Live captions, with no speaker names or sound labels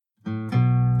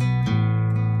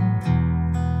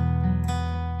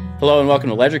Hello and welcome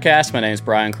to LedgerCast. My name is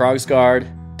Brian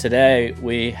Krogsgaard. Today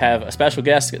we have a special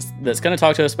guest that's going to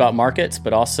talk to us about markets,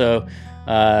 but also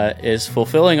is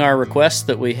fulfilling our request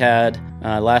that we had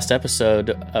last episode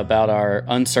about our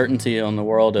uncertainty on the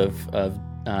world of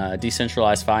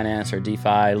decentralized finance or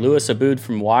DeFi. Louis Aboud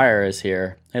from Wyre is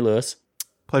here. Hey, Louis.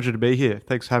 Pleasure to be here.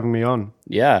 Thanks for having me on.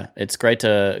 Yeah, it's great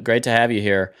to have you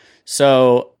here.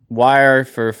 So Wyre,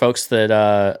 for folks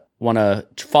that want to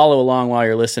follow along while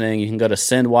you're listening, you can go to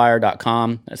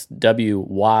sendwyre.com. That's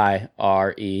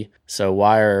W-Y-R-E. So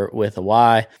Wyre with a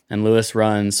Y. And Louis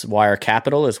runs Wyre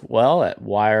Capital as well at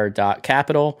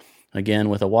wyre.capital, again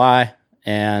with a Y.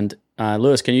 And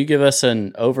Louis, can you give us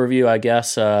an overview, I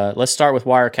guess? Let's start with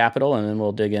Wyre Capital, and then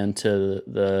we'll dig into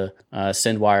the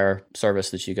SendWyre service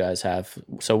that you guys have.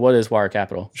 So what is Wyre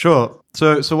Capital? Sure.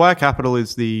 So Wyre Capital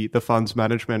is the funds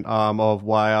management arm of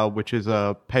Wyre, which is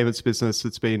a payments business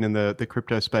that's been in the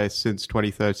crypto space since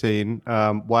 2013.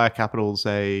 Wyre Capital is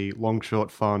a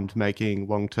long-short fund making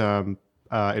long-term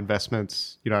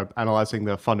investments, analyzing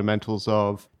the fundamentals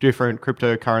of different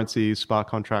cryptocurrencies, smart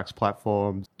contracts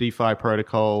platforms, DeFi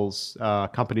protocols,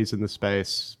 companies in the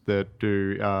space that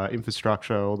do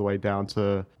infrastructure all the way down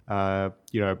to,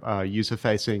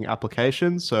 user-facing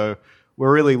applications. So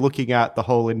we're really looking at the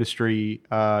whole industry,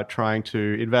 trying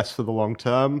to invest for the long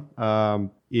term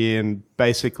in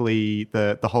basically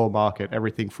the whole market,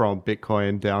 everything from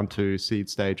Bitcoin down to seed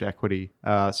stage equity.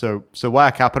 So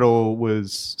Wyre Capital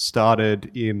was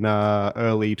started in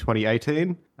early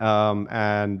 2018,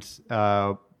 and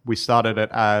we started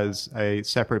it as a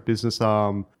separate business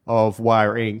arm of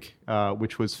Wyre Inc.,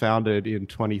 which was founded in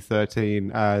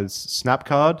 2013 as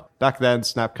Snapcard. Back then,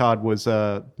 Snapcard was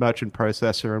a merchant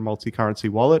processor and multi-currency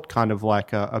wallet, kind of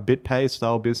like a BitPay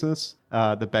style business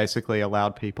that basically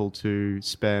allowed people to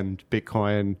spend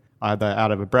Bitcoin either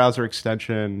out of a browser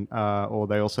extension or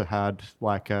they also had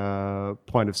like a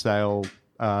point of sale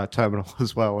terminal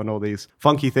as well, and all these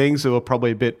funky things that were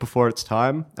probably a bit before its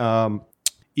time.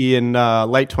 In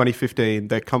late 2015,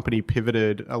 the company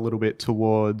pivoted a little bit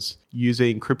towards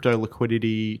using crypto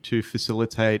liquidity to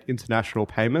facilitate international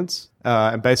payments.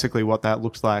 And basically what that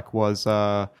looks like was,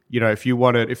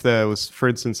 if there was, for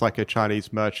instance, like a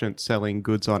Chinese merchant selling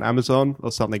goods on Amazon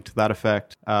or something to that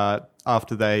effect,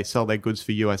 after they sell their goods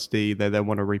for USD, they then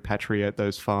want to repatriate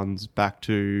those funds back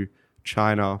to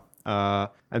China.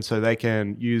 And so they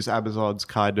can use Amazon's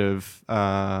kind of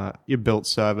inbuilt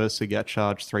service to get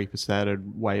charged 3%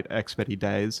 and wait X many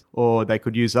days. Or they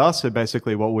could use us. So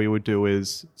basically what we would do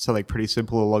is something pretty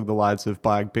simple along the lines of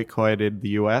buying Bitcoin in the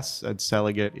US and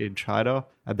selling it in China,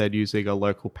 and then using a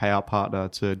local payout partner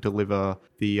to deliver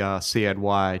the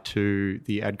CNY to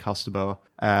the end customer.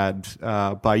 And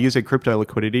by using crypto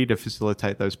liquidity to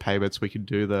facilitate those payments, we can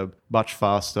do them much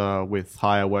faster with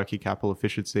higher working capital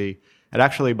efficiency, and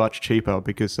actually much cheaper,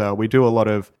 because we do a lot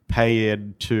of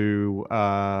pay-in to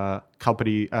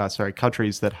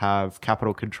countries that have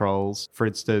capital controls, for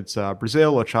instance,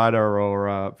 Brazil or China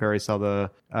or various other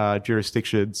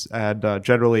jurisdictions. And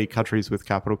generally, countries with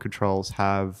capital controls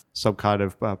have some kind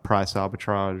of price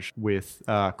arbitrage with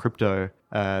crypto.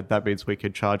 That means we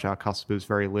can charge our customers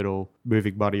very little,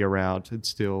 moving money around and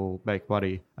still make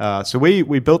money. So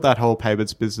we built that whole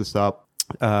payments business up,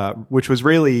 which was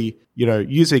really,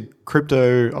 using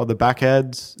crypto on the back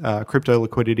end, crypto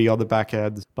liquidity on the back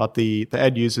end. But the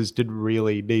end users didn't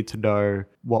really need to know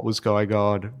what was going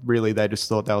on. Really, they just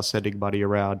thought they were sending money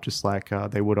around just like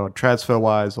they would on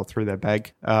TransferWise or through their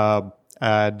bank.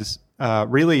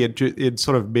 Really, in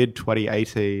sort of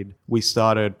mid-2018, we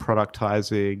started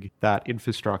productizing that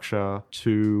infrastructure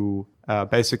to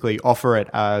basically offer it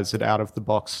as an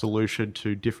out-of-the-box solution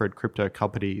to different crypto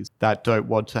companies that don't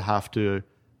want to have to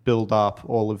build up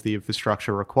all of the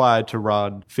infrastructure required to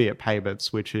run fiat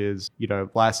payments, which is,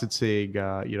 licensing,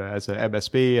 as an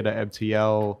MSB and an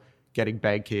MTL, getting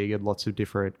banking and lots of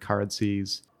different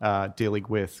currencies, dealing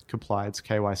with compliance,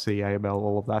 KYC, AML,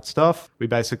 all of that stuff. We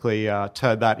basically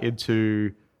turned that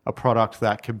into a product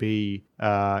that can be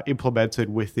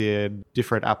implemented within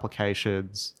different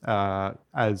applications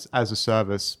as a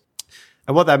service.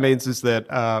 And what that means is that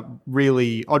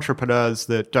really entrepreneurs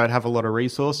that don't have a lot of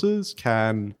resources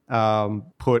can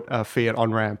put a fiat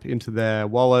on-ramp into their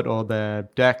wallet or their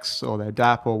DEX or their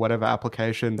DApp or whatever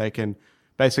application. They can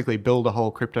basically build a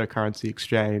whole cryptocurrency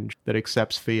exchange that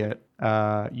accepts fiat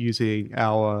using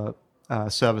our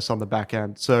service on the back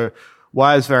end. So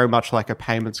Wire is very much like a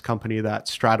payments company that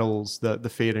straddles the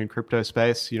fiat and crypto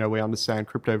space. We understand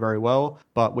crypto very well,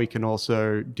 but we can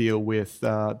also deal with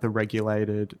the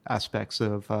regulated aspects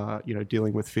of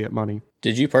dealing with fiat money.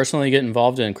 Did you personally get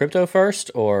involved in crypto first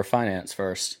or finance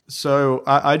first? So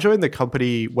I joined the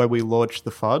company when we launched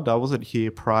the fund. I wasn't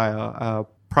here prior.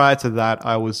 Prior to that,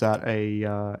 I was at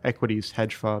a equities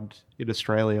hedge fund in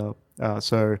Australia.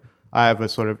 So I have a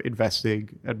sort of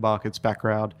investing and markets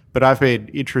background, but I've been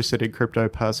interested in crypto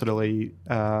personally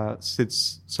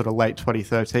since sort of late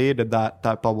 2013, and that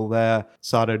bubble there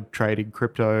started trading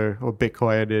crypto or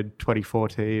Bitcoin in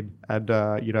 2014. And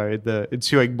in the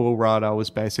ensuing bull run, I was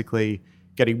basically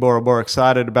getting more and more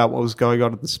excited about what was going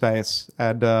on in the space,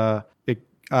 and I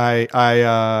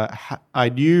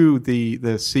knew the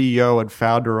CEO and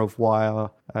founder of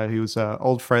Wire. He was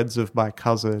old friends of my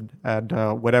cousin, and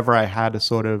whenever I had a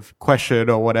sort of question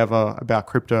or whatever about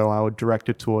crypto, I would direct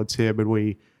it towards him, and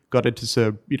we got into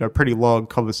some pretty long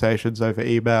conversations over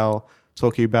email,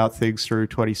 talking about things through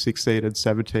 2016 and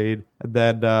 17. And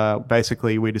then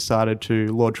basically we decided to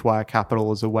launch Wire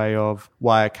Capital as a way of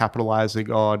Wire capitalizing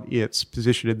on its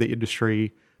position in the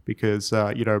industry, because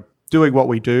doing what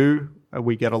we do,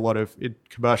 we get a lot of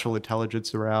commercial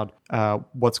intelligence around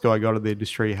what's going on in the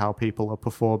industry, how people are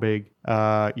performing,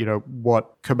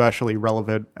 what commercially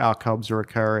relevant outcomes are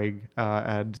occurring,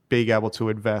 and being able to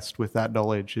invest with that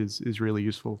knowledge is really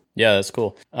useful. Yeah, that's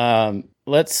cool.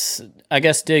 Let's, I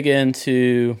guess, dig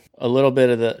into a little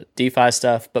bit of the DeFi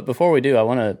stuff. But before we do, I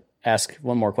want to ask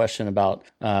one more question about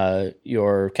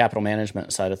your capital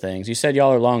management side of things. You said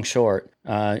y'all are long short.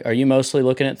 Are you mostly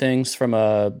looking at things from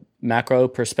a macro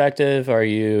perspective? Are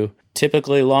you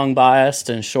typically long biased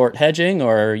and short hedging,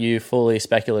 or are you fully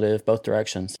speculative, both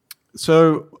directions?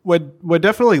 So we're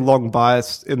definitely long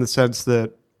biased in the sense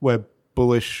that we're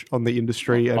bullish on the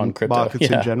industry and crypto, markets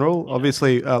in general. Yeah.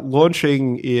 Obviously,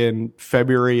 launching in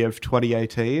February of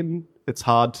 2018, it's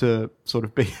hard to sort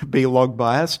of be long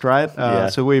biased,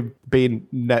 right? So we've been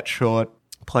net short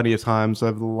plenty of times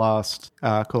over the last,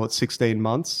 call it 16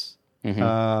 months.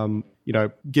 Mm-hmm.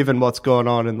 Given what's gone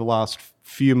on in the last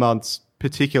few months,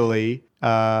 particularly,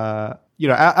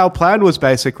 our plan was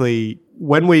basically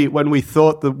when we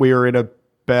thought that we were in a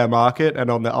bear market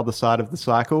and on the other side of the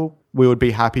cycle, we would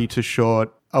be happy to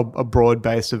short a broad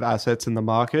base of assets in the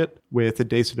market with a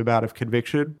decent amount of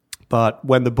conviction. But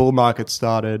when the bull market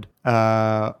started,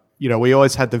 we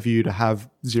always had the view to have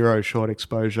zero short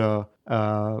exposure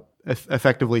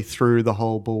effectively through the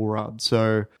whole bull run.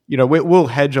 So, we'll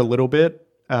hedge a little bit,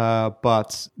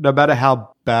 but no matter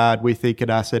how bad we think an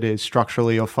asset is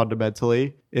structurally or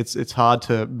fundamentally, it's hard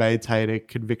to maintain a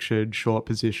conviction short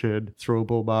position through a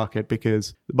bull market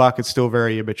because the market's still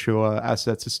very immature,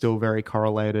 assets are still very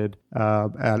correlated,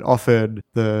 and often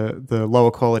the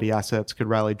lower quality assets can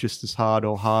rally just as hard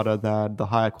or harder than the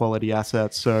higher quality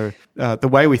assets. So the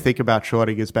way we think about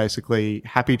shorting is basically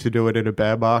happy to do it in a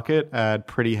bear market and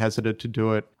pretty hesitant to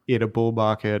do it in a bull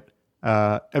market.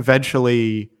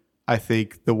 Eventually, I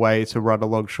think the way to run a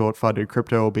long short fund in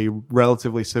crypto will be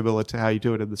relatively similar to how you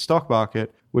do it in the stock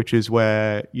market, which is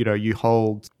where, you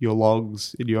hold your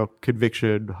longs in your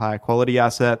conviction high quality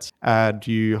assets and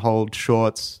you hold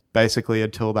shorts basically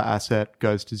until the asset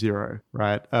goes to zero,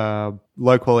 right?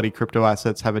 Low quality crypto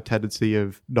assets have a tendency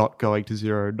of not going to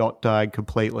zero, not dying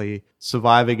completely,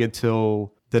 surviving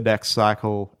until the next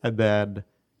cycle, and then,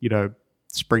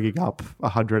 springing up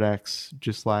 100x,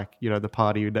 just like the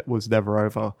party that was never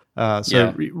over.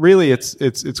 Really,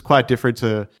 it's quite different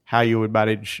to how you would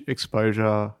manage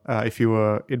exposure if you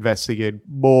were investing in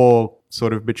more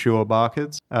sort of mature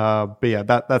markets. But yeah,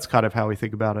 that's kind of how we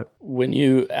think about it. When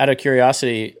you, out of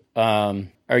curiosity, are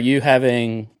you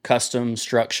having custom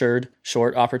structured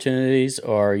short opportunities,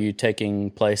 or are you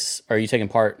taking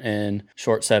part in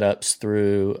short setups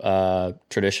through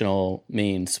traditional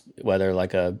means, whether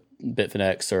like a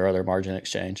Bitfinex or other margin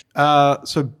exchange?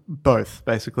 So both,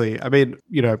 basically. I mean,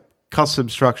 custom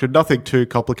structured, nothing too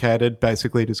complicated,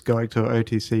 basically just going to an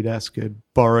OTC desk and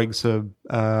borrowing some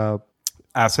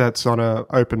assets on an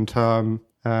open term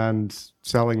and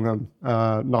selling them.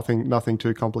 Nothing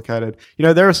too complicated.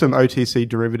 There are some OTC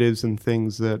derivatives and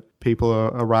things that people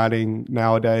are writing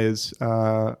nowadays.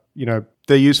 They're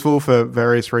useful for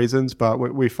various reasons, but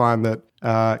we find that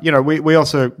we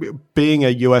also, being a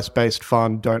US based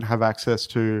fund, don't have access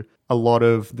to a lot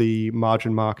of the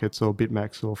margin markets or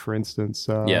BitMEX or, for instance,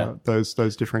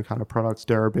 those different kind of products,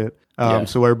 Deribit.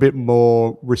 So we're a bit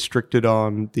more restricted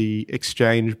on the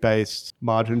exchange based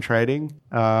margin trading.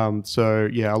 A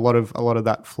lot of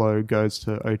that flow goes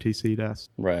to OTC desks.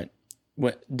 Right.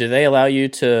 Do they allow you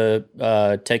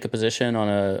to take a position on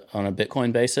a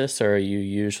Bitcoin basis, or are you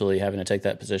usually having to take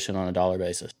that position on a dollar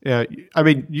basis? Yeah, I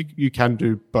mean, you can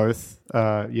do both.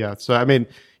 Yeah, so I mean,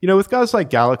 with guys like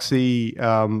Galaxy,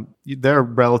 they're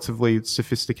relatively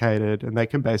sophisticated, and they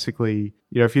can basically,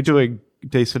 if you're doing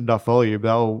decent enough volume,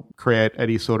 they'll create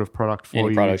any sort of product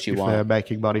for you if they're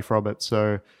making money from it.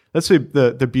 So that's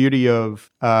the beauty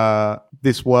of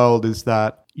this world, is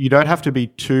that you don't have to be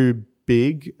too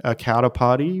big a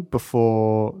counterparty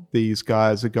before these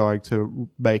guys are going to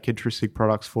make interesting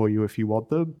products for you if you want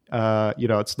them.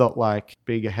 It's not like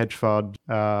being a hedge fund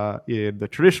in the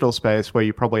traditional space, where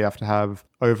you probably have to have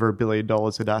over $1 billion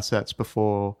in assets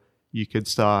before you could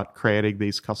start creating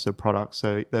these custom products.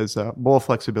 So there's more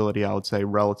flexibility, I would say,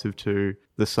 relative to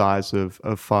the size of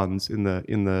funds in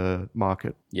the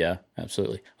market. Yeah,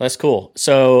 absolutely. That's cool.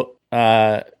 So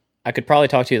I could probably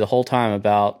talk to you the whole time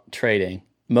about trading.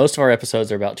 Most of our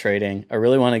episodes are about trading. I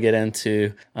really want to get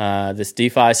into this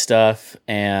DeFi stuff,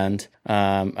 and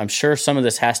I'm sure some of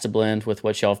this has to blend with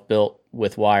what y'all have built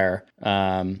with Wyre.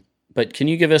 But can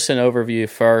you give us an overview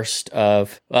first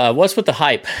of what's with the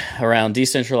hype around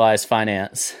decentralized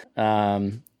finance?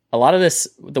 A lot of this,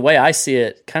 the way I see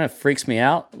it, kind of freaks me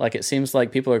out. Like, it seems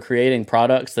like people are creating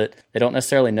products that they don't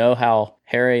necessarily know how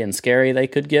hairy and scary they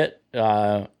could get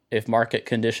if market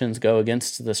conditions go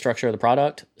against the structure of the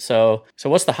product. So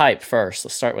what's the hype first?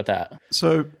 Let's start with that.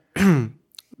 So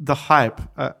the hype,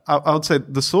 I would say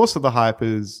the source of the hype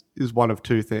is one of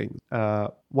two things.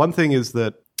 One thing is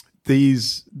that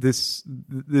this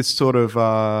sort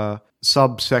of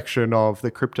subsection of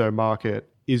the crypto market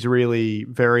is really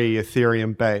very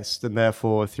Ethereum based, and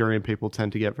therefore Ethereum people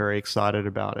tend to get very excited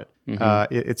about it.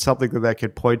 Mm-hmm. It's something that they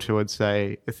could point to and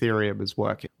say Ethereum is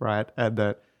working, right? And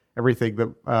that everything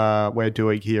that we're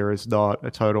doing here is not a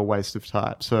total waste of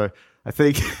time. So I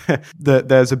think that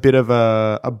there's a bit of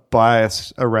a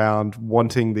bias around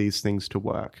wanting these things to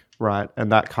work, right?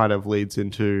 And that kind of leads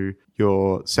into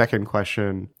your second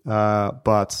question.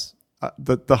 But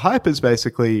the hype is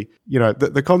basically,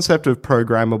 the concept of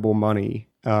programmable money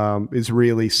is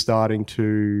really starting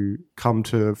to come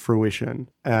to fruition.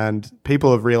 And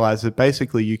people have realized that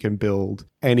basically you can build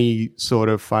any sort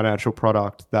of financial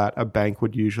product that a bank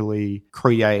would usually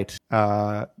create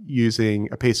using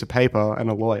a piece of paper and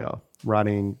a lawyer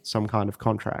writing some kind of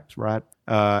contract, right?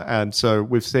 And so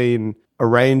we've seen a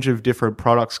range of different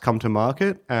products come to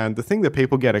market. And the thing that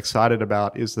people get excited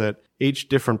about is that each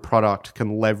different product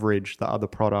can leverage the other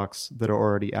products that are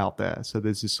already out there. So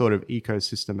there's this sort of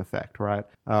ecosystem effect, right?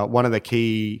 One of the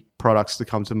key products to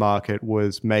come to market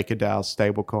was MakerDAO's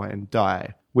stablecoin,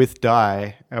 DAI. With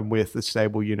DAI and with the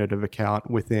stable unit of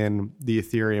account within the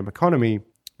Ethereum economy,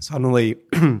 suddenly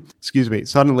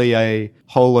a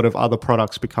whole lot of other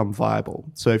products become viable.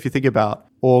 So if you think about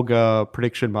Augur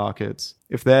prediction markets,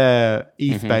 if they're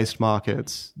ETH-based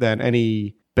markets, then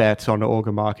any bet on the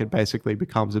Augur market basically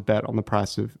becomes a bet on the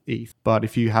price of ETH. But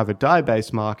if you have a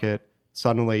DAI-based market,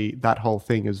 suddenly that whole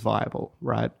thing is viable,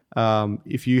 right?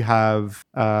 If you have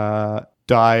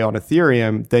DAI on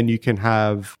Ethereum, then you can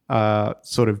have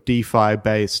sort of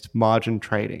DeFi-based margin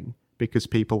trading, because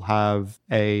people have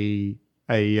a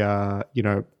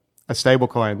stable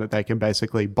coin that they can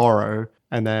basically borrow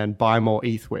and then buy more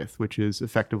ETH with, which is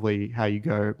effectively how you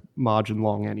go margin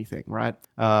long anything, right?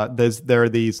 There are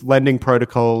these lending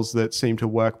protocols that seem to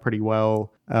work pretty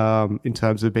well in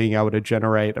terms of being able to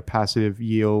generate a passive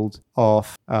yield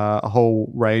off a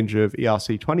whole range of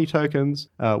ERC20 tokens,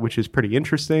 which is pretty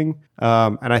interesting.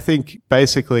 And I think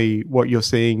basically what you're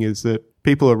seeing is that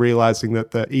people are realizing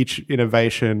that each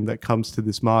innovation that comes to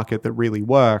this market that really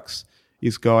works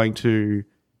is going to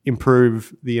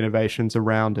improve the innovations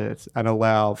around it and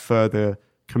allow further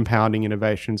compounding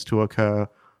innovations to occur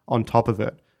on top of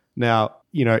it. Now,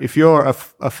 if you're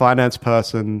a finance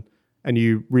person and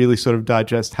you really sort of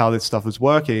digest how this stuff is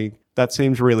working, that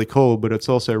seems really cool, but it's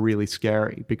also really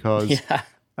scary because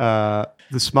the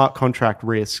smart contract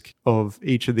risk of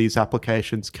each of these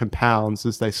applications compounds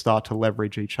as they start to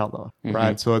leverage each other,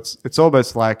 right? So it's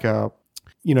almost like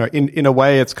in a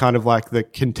way, it's kind of like the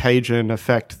contagion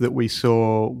effect that we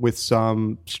saw with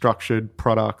some structured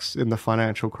products in the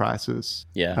financial crisis.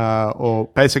 Or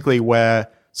basically where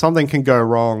something can go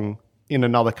wrong in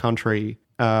another country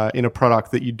in a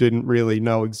product that you didn't really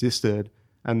know existed,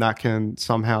 and that can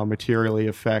somehow materially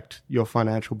affect your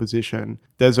financial position.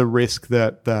 There's a risk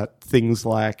that things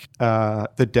like the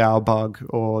DAO bug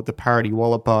or the parity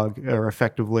wallet bug are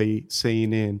effectively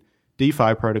seen in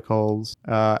DeFi protocols,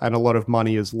 and a lot of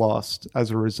money is lost as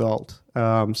a result.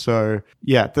 So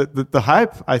yeah, the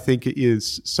hype, I think,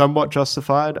 is somewhat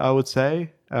justified, I would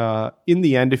say. In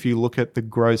the end, if you look at the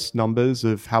gross numbers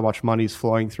of how much money is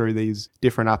flowing through these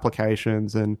different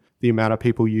applications and the amount of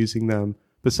people using them,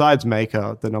 besides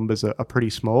Maker, the numbers are pretty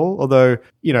small. Although,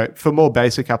 for more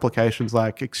basic applications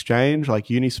like Exchange, like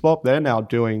Uniswap, they're now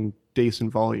doing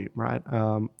decent volume, right?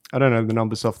 I don't know the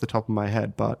numbers off the top of my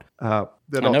head, but they're not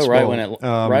I know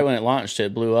small. right when it launched,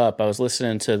 it blew up. I was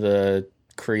listening to the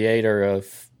creator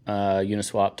of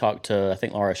Uniswap talk to, I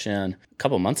think, Laura Shin a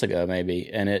couple months ago, maybe,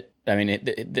 and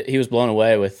he was blown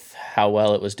away with how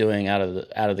well it was doing out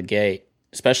of the gate,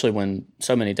 especially when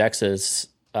so many dexes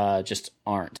just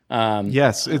aren't.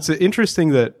 Yes, it's interesting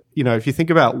that, if you think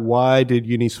about why did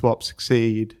Uniswap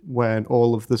succeed when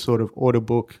all of the sort of order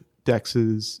book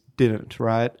dexes didn't,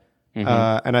 right?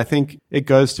 Mm-hmm. And I think it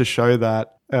goes to show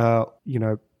that, I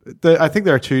think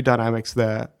there are two dynamics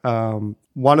there.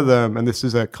 One of them, and this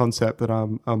is a concept that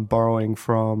I'm borrowing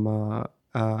from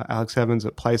Alex Evans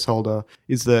at Placeholder,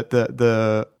 is that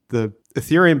the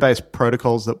Ethereum-based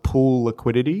protocols that pool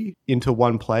liquidity into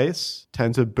one place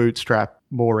tend to bootstrap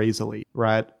more easily,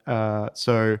 right?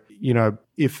 So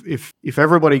if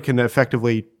everybody can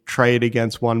effectively trade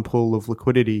against one pool of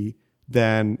liquidity,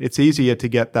 then it's easier to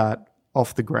get that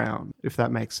off the ground, if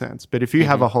that makes sense. But if you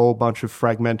have a whole bunch of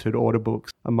fragmented order books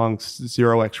amongst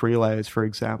 0x relays, for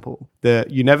example,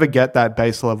 you never get that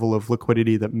base level of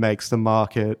liquidity that makes the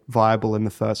market viable in the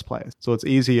first place. So it's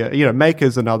easier.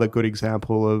 Maker's another good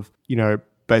example of,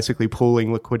 basically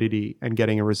pooling liquidity and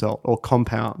getting a result, or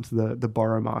Compound, the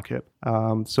borrow market.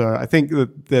 So I think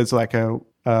that there's like a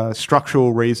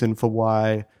structural reason for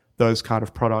why those kind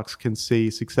of products can see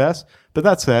success. But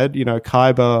that said,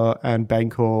 Kyber and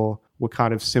Bancor were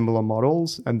kind of similar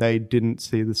models and they didn't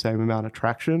see the same amount of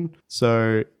traction.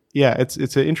 So yeah,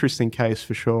 it's an interesting case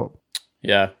for sure.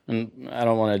 Yeah, and I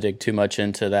don't want to dig too much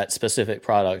into that specific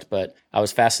product, but I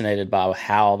was fascinated by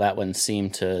how that one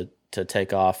seemed to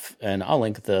take off. And I'll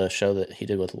link the show that he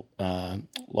did with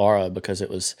Laura, because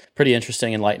it was pretty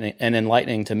interesting and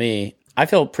enlightening to me. I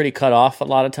feel pretty cut off a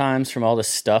lot of times from all the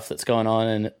stuff that's going on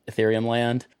in Ethereum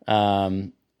land.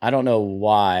 I don't know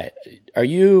why.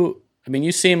 You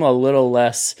seem a little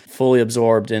less fully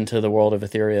absorbed into the world of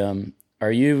Ethereum.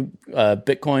 Are you a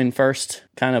Bitcoin first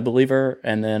kind of believer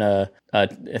and then a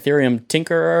Ethereum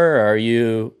tinkerer, or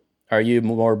are you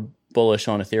more bullish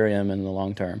on Ethereum in the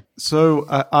long term? So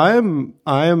I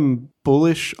am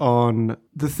bullish on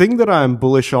the thing that I am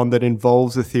bullish on that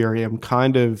involves Ethereum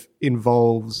kind of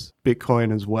involves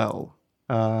Bitcoin as well.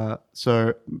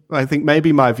 So I think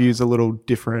maybe my view is a little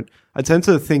different. I tend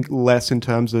to think less in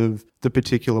terms of the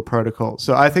particular protocol.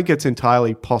 So I think it's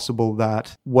entirely possible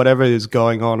that whatever is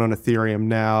going on Ethereum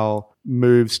now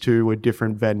moves to a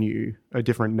different venue, a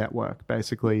different network,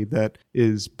 basically, that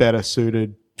is better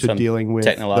suited to dealing with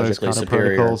those kind of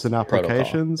protocols and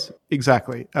applications. Protocol.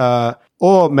 Exactly.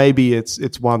 Or maybe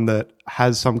it's one that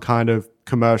has some kind of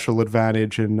commercial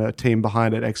advantage and a team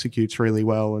behind it executes really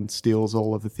well and steals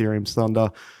all of Ethereum's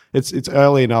thunder. It's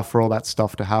early enough for all that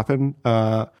stuff to happen.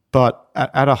 But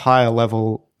at a higher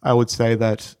level, I would say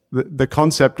that the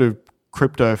concept of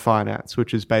crypto finance,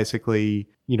 which is basically,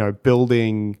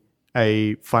 building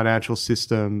a financial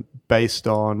system based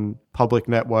on public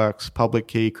networks, public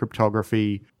key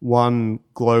cryptography, one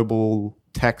global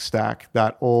tech stack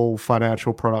that all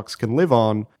financial products can live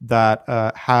on, that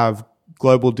have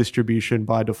global distribution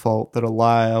by default, that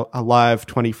are alive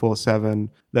 24/7,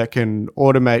 that can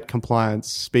automate compliance,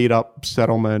 speed up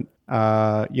settlement,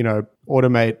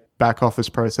 automate back office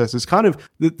processes, kind of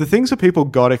the things that people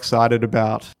got excited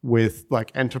about with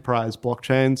like enterprise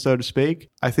blockchain, so to speak.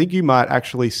 I think you might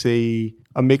actually see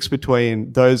a mix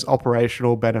between those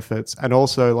operational benefits and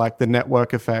also like the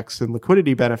network effects and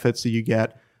liquidity benefits that you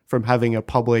get from having a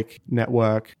public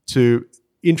network to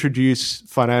introduce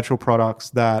financial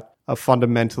products that are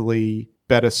fundamentally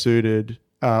better suited,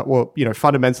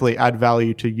 fundamentally add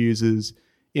value to users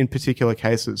in particular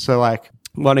cases. So like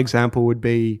one example would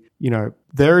be,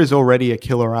 there is already a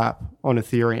killer app on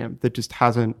Ethereum that just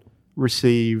hasn't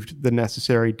received the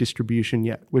necessary distribution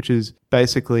yet, which is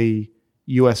basically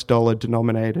US dollar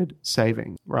denominated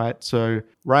saving, right? So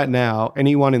right now,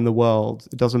 anyone in the world,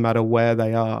 it doesn't matter where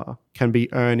they are, can be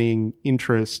earning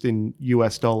interest in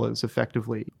US dollars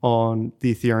effectively on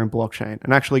the Ethereum blockchain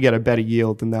and actually get a better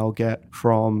yield than they'll get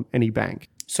from any bank.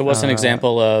 So what's an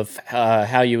example of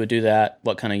how you would do that?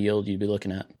 What kind of yield you'd be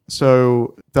looking at?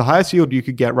 So the highest yield you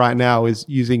could get right now is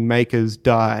using Maker's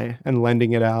DAI and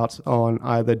lending it out on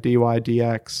either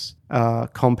DYDX,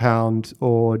 Compound,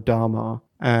 or Dharma.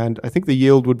 and I think the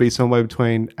yield would be somewhere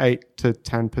between 8 to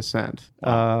 10%.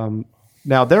 Wow.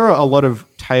 Now, there are a lot of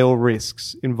tail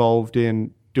risks involved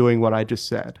in doing what I just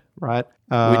said, right?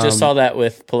 We just saw that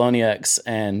with Poloniex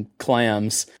and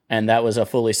clams, and that was a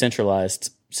fully centralized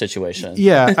situation.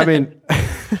 Yeah, I mean,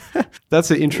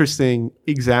 that's an interesting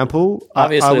example.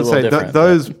 Obviously, I would a little say different.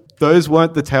 those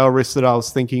weren't the tail risks that I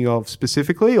was thinking of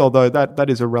specifically, although that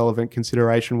is a relevant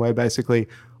consideration where basically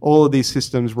all of these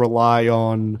systems rely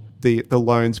on the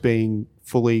loans being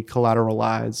fully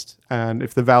collateralized. And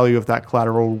if the value of that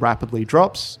collateral rapidly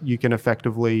drops, you can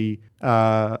effectively,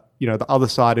 the other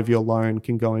side of your loan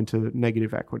can go into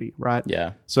negative equity, right?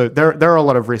 Yeah. So there are a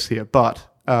lot of risks here, but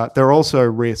there are also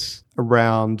risks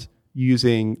around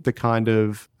using the kind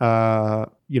of,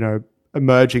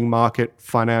 emerging market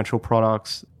financial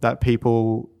products that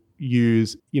people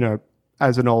use, that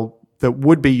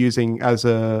would be using as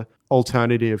a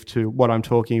alternative to what I'm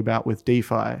talking about with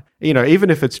DeFi. Even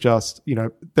if it's just,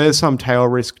 there's some tail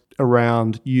risk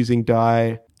around using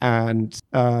DAI and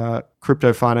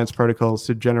crypto finance protocols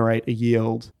to generate a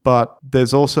yield, but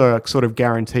there's also a sort of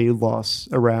guarantee loss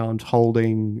around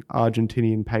holding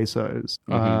Argentinian pesos.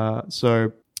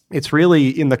 So it's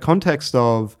really in the context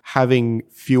of having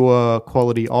fewer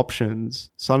quality options,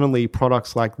 suddenly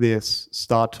products like this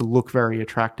start to look very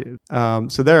attractive.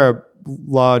 So there are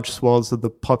large swaths of the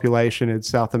population in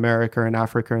South America and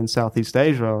Africa and Southeast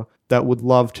Asia that would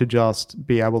love to just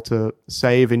be able to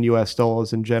save in US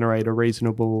dollars and generate a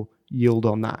reasonable yield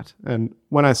on that. And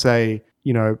when I say,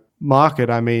 market,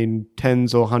 I mean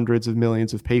tens or hundreds of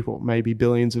millions of people, maybe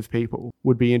billions of people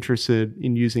would be interested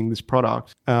in using this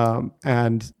product.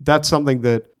 And that's something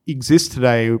that exists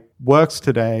today, works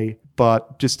today,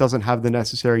 but just doesn't have the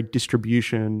necessary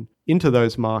distribution into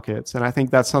those markets. And I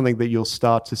think that's something that you'll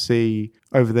start to see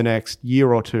over the next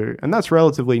year or two. And that's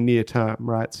relatively near term,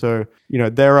 right? So,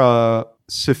 there are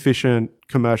sufficient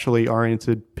commercially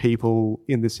oriented people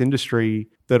in this industry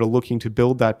that are looking to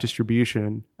build that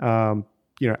distribution.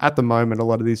 At the moment, a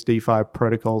lot of these DeFi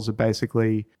protocols are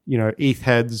basically, ETH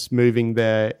heads moving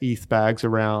their ETH bags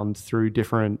around through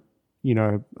different,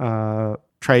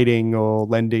 trading or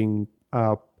lending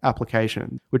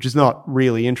application, which is not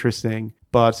really interesting.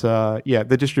 But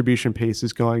the distribution piece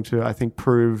is going to, I think,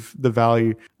 prove the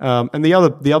value. And the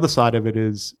other side of it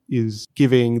is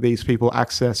giving these people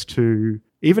access to,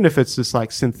 even if it's just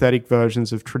like synthetic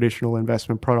versions of traditional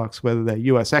investment products, whether they're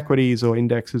US equities or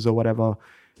indexes or whatever.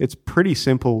 It's pretty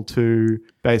simple to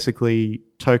basically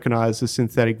tokenize a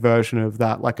synthetic version of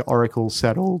that, like an Oracle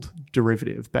settled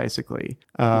derivative, basically,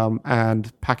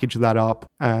 and package that up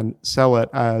and sell it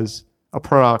as a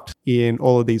product in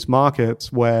all of these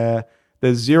markets where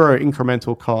there's zero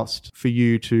incremental cost for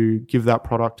you to give that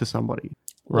product to somebody.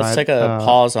 Let's right? take a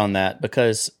pause on that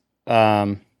because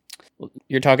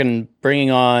you're talking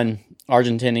bringing on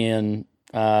Argentinian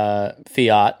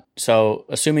fiat. So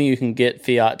assuming you can get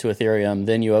fiat to Ethereum,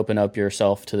 then you open up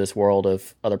yourself to this world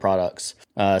of other products,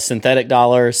 synthetic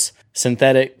dollars,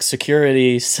 synthetic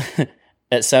securities,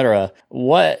 etc.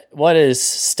 What is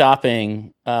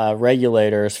stopping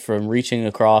regulators from reaching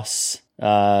across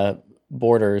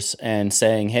borders and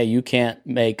saying, hey, you can't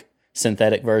make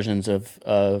synthetic versions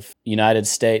of United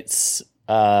States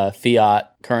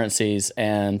fiat currencies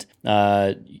and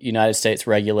United States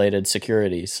regulated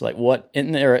securities? Like, what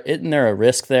isn't there a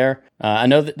risk there? I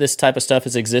know that this type of stuff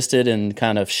has existed in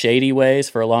kind of shady ways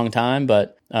for a long time,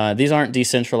 but these aren't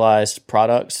decentralized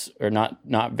products, or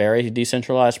not very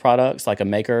decentralized products like a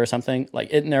maker or something. Like,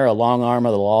 isn't there a long arm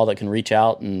of the law that can reach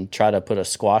out and try to put a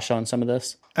squash on some of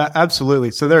this?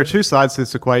 Absolutely. So there are two sides to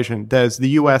this equation. There's the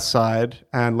US side,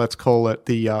 and let's call it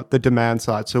the demand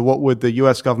side. So what would the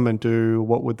US government do?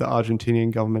 What would the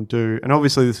Argentinian government do? And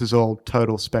obviously this is all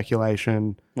total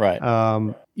speculation. Right.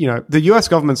 The US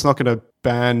government's not going to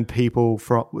ban people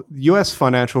from... US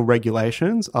financial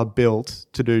regulations are built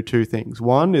to do two things.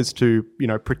 One is to,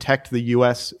 protect the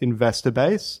US investor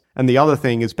base. And the other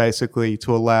thing is basically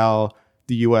to allow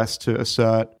the US to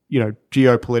assert,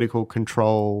 geopolitical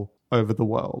control over the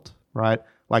world, right?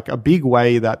 Like, a big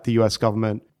way that the US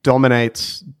government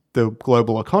dominates the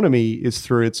global economy is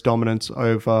through its dominance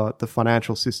over the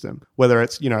financial system, whether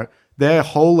it's, their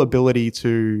whole ability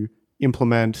to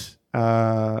implement,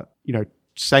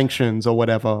 sanctions or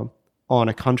whatever on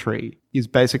a country is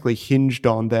basically hinged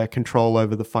on their control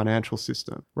over the financial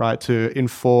system, right? To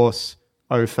enforce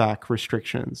OFAC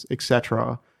restrictions,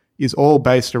 etc., is all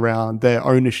based around their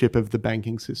ownership of the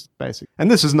banking system, basically.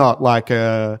 And this is not like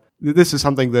this is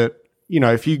something that,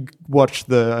 if you watch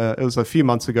it was a few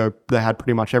months ago, they had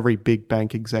pretty much every big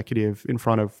bank executive in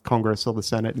front of Congress or the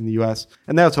Senate in the US.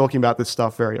 And they were talking about this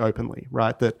stuff very openly,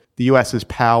 right? That the US's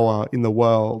power in the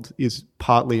world is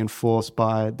partly enforced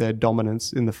by their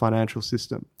dominance in the financial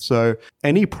system. So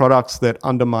any products that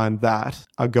undermine that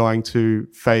are going to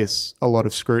face a lot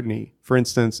of scrutiny. For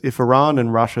instance, if Iran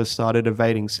and Russia started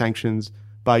evading sanctions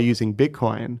by using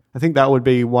Bitcoin, I think that would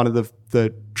be one of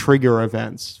the trigger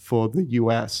events for the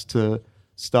US to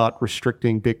start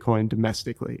restricting Bitcoin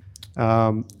domestically.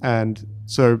 And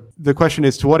so the question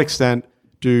is, to what extent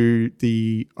do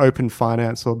the open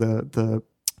finance or the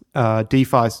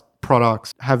DeFi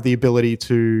products have the ability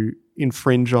to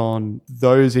infringe on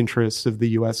those interests of the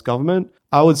US government?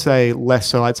 I would say less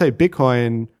so. I'd say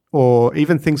Bitcoin or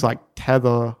even things like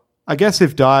Tether. I guess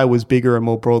if DAI was bigger and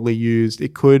more broadly used,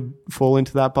 it could fall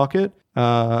into that bucket.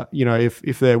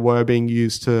 If they were being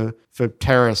used for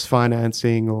terrorist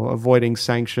financing or avoiding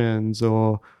sanctions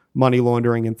or money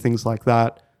laundering and things like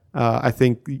that, I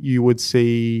think you would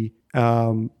see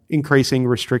increasing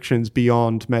restrictions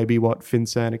beyond maybe what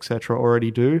FinCEN, et cetera,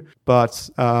 already do. But,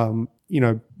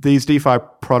 these DeFi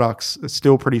products are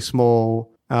still pretty small.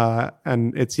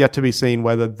 And it's yet to be seen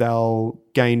whether they'll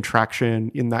gain traction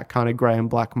in that kind of grey and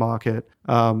black market.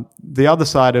 The other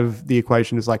side of the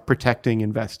equation is like protecting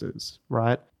investors,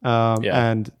 right?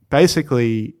 And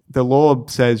basically the law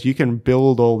says you can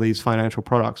build all these financial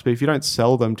products, but if you don't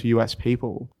sell them to US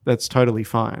people, that's totally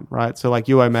fine, right? So like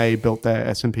UMA built their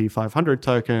S&P 500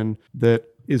 token that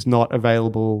is not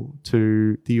available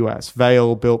to the US.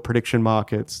 Vail built prediction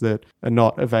markets that are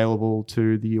not available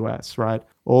to the US, right?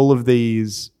 All of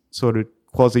these sort of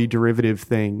quasi-derivative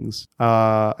things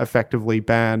are effectively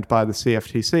banned by the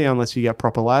CFTC unless you get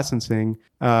proper licensing.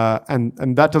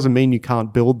 And that doesn't mean you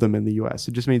can't build them in the US.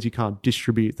 It just means you can't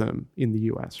distribute them in the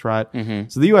US, right? Mm-hmm.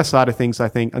 So the US side of things, I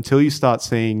think, until you start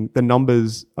seeing the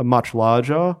numbers are much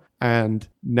larger and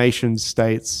nation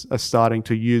states are starting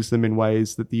to use them in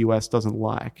ways that the US doesn't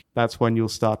like, that's when you'll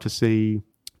start to see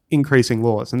increasing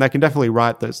laws. And they can definitely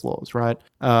write those laws, right?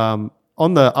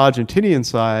 On the Argentinian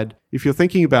side, if you're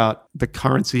thinking about the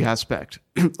currency aspect,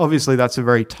 obviously that's a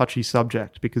very touchy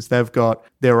subject because they've got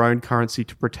their own currency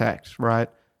to protect, right?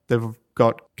 They've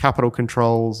got capital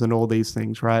controls and all these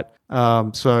things, right?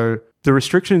 So the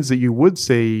restrictions that you would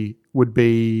see would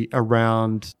be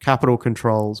around capital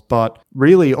controls, but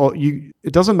really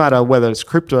it doesn't matter whether it's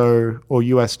crypto or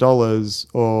US dollars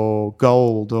or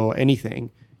gold or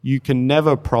anything. You can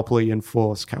never properly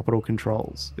enforce capital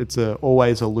controls. It's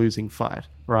always a losing fight,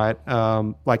 right?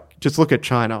 Like just look at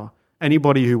China.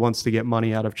 Anybody who wants to get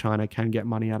money out of China can get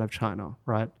money out of China,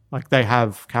 right? Like they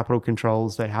have capital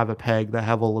controls, they have a peg, they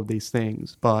have all of these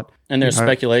things, but... And there's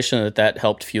speculation that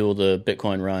helped fuel the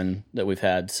Bitcoin run that we've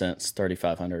had since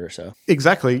 3,500 or so.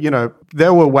 Exactly.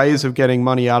 There were ways of getting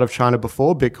money out of China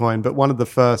before Bitcoin, but one of the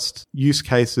first use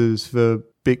cases for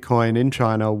Bitcoin in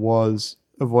China was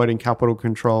avoiding capital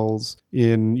controls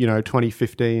in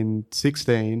 2015,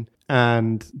 16.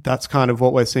 And that's kind of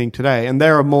what we're seeing today. And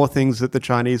there are more things that the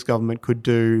Chinese government could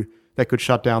do. They could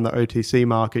shut down the OTC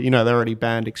market. They already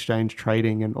banned exchange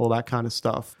trading and all that kind of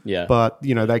stuff. Yeah. But,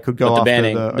 they could go after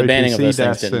the banning OTC of those things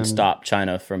desks didn't stop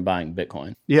China from buying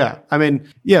Bitcoin. Yeah.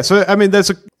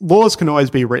 Laws can always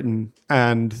be written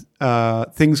and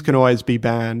things can always be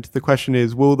banned. The question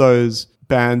is, will those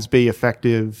bans be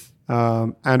effective?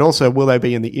 And also, will they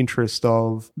be in the interest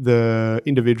of the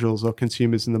individuals or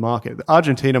consumers in the market?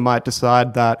 Argentina might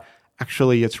decide that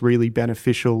actually it's really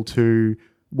beneficial to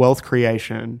wealth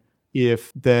creation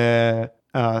if their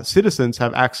citizens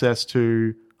have access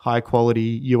to high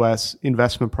quality US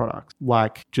investment products,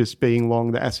 like just being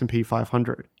long the S&P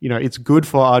 500. It's good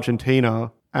for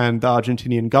Argentina and the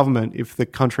Argentinian government if the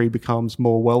country becomes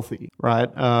more wealthy, right?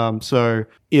 So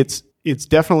it's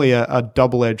definitely a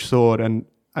double-edged sword. And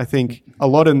I think a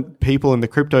lot of people in the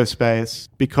crypto space,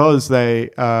 because there's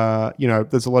a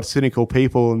lot of cynical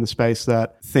people in the space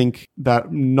that think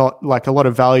that not like a lot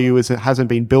of value hasn't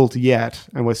been built yet,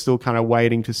 and we're still kind of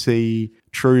waiting to see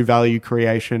true value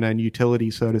creation and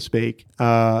utility, so to speak.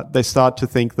 They start to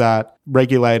think that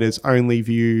regulators only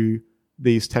view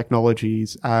these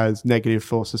technologies as negative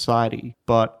for society.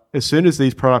 But as soon as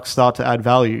these products start to add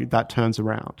value, that turns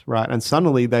around, right? And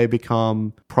suddenly they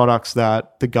become products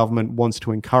that the government wants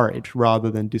to encourage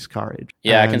rather than discourage.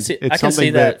 Yeah, and I can see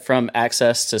that from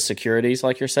access to securities,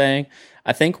 like you're saying.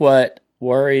 I think what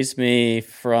worries me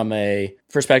from a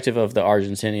perspective of the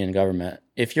Argentinian government,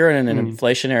 if you're in an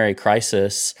inflationary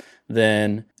crisis,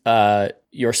 then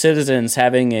your citizens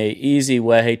having a easy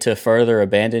way to further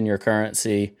abandon your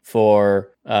currency for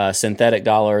synthetic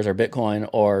dollars or Bitcoin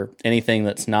or anything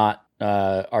that's not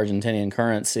Argentinian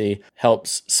currency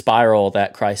helps spiral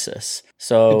that crisis.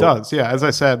 So it does, yeah. As I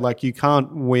said, like you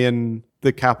can't win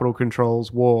the capital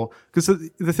controls war because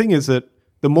the thing is that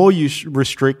the more you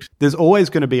restrict, there's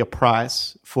always going to be a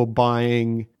price for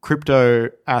buying crypto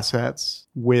assets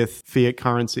with fiat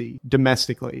currency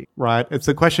domestically, right? It's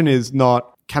the question is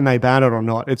not can they ban it or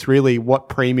not. It's really what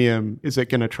premium is it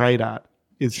going to trade at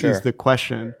is the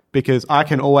question. Because I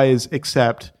can always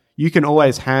accept, you can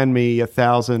always hand me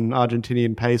 1,000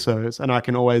 Argentinian pesos and I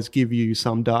can always give you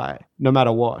some DAI, no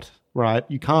matter what, right?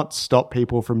 You can't stop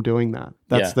people from doing that.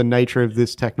 That's the nature of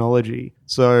this technology.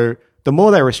 So the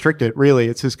more they restrict it, really,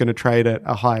 it's just going to trade at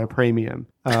a higher premium.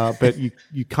 But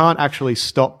you can't actually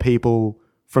stop people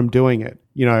from doing it.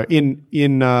 You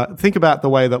know, think about the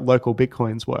way that local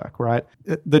Bitcoins work, right?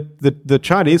 The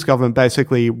Chinese government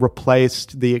basically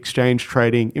replaced the exchange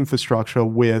trading infrastructure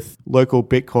with local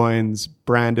Bitcoins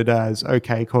branded as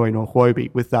OKCoin or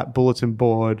Huobi with that bulletin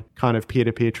board kind of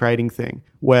peer-to-peer trading thing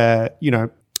where, you know,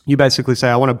 you basically say,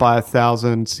 I want to buy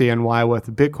 1,000 CNY worth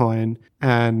of Bitcoin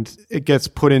and it gets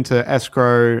put into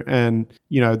escrow and,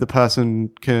 you know, the person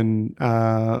can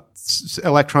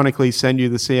electronically send you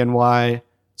the CNY.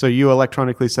 So you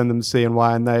electronically send them the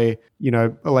CNY and they, you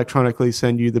know, electronically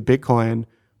send you the Bitcoin,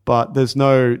 but there's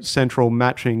no central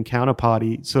matching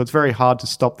counterparty. So it's very hard to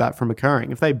stop that from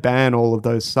occurring. If they ban all of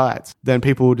those sites, then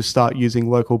people will just start using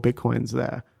local Bitcoins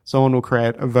there. Someone will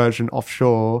create a version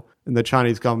offshore and the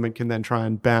Chinese government can then try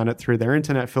and ban it through their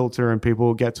internet filter and people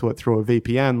will get to it through a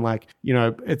VPN. Like, you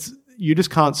know, you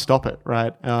just can't stop it,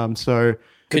 right? So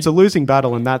it's a losing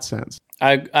battle in that sense.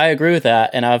 I agree with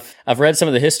that. And I've read some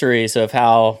of the histories of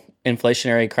how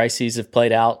inflationary crises have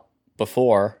played out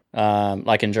before,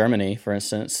 like in Germany, for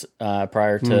instance,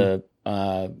 prior to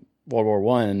World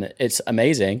War I. It's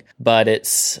amazing, but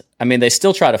they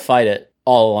still try to fight it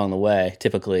all along the way,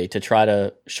 typically, to try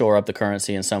to shore up the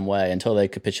currency in some way until they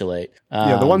capitulate.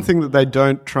 The one thing that they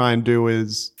don't try and do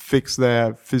is fix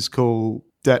their fiscal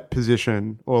debt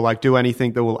position or like do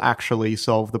anything that will actually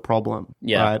solve the problem.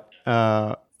 Yeah.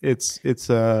 Right?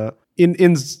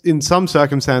 In some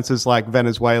circumstances like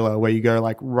Venezuela, where you go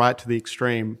like right to the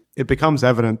extreme, it becomes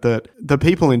evident that the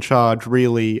people in charge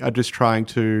really are just trying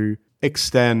to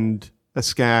extend a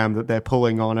scam that they're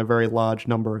pulling on a very large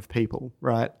number of people,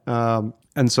 right?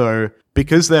 And so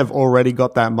because they've already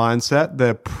got that mindset,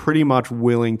 they're pretty much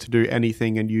willing to do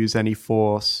anything and use any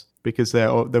force because they've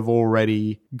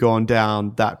already gone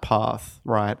down that path,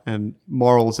 right? And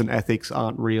morals and ethics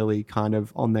aren't really kind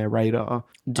of on their radar.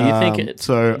 Do you think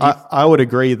I would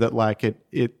agree that like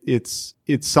it's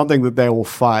something that they will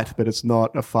fight, but it's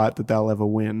not a fight that they'll ever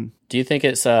win. Do you think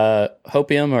it's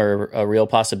hopium or a real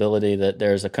possibility that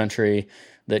there's a country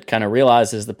that kind of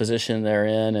realizes the position they're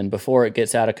in, and before it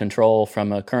gets out of control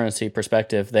from a currency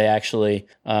perspective, they actually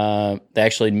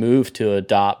move to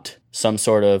adopt some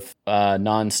sort of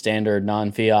non-standard,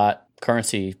 non-fiat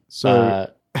currency for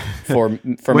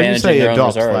managing their own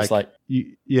reserves?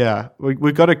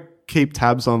 We've got to keep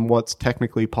tabs on what's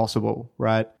technically possible,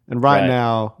 right? And right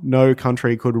now, no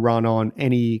country could run on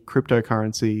any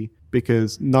cryptocurrency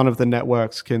because none of the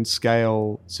networks can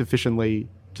scale sufficiently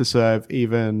to serve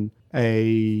even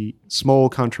a small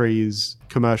country's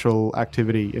commercial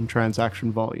activity and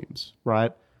transaction volumes,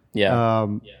 right? Yeah.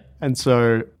 And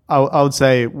so I would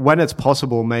say when it's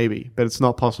possible, maybe, but it's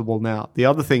not possible now. The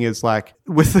other thing is like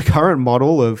with the current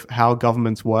model of how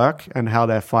governments work and how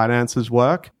their finances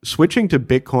work, switching to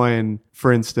Bitcoin,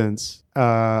 for instance,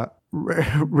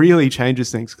 really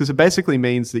changes things because it basically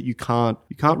means that you can't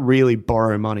really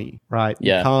borrow money, right?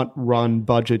 Yeah. You can't run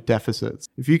budget deficits.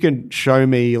 If you can show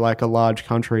me like a large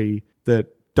country that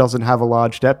doesn't have a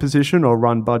large debt position or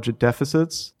run budget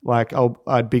deficits, like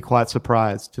I'd be quite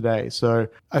surprised today. So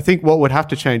I think what would have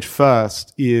to change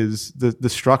first is the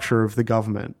structure of the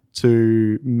government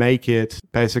to make it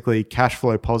basically cash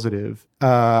flow positive.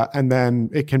 And then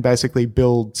it can basically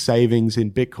build savings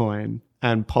in Bitcoin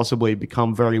and possibly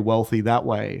become very wealthy that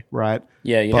way, right?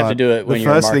 Yeah, you have to do it when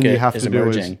your market is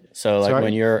emerging. So like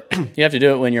when you have to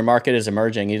do it when your market is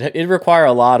emerging. It require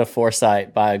a lot of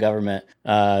foresight by a government.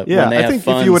 When they I have think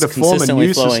funds if you were to form a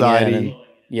new flowing society,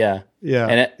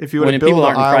 and if you were to build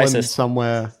an island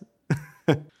somewhere.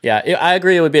 Yeah, I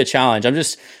agree it would be a challenge. I'm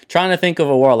just trying to think of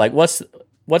a world, like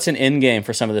what's an end game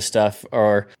for some of this stuff,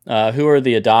 or who are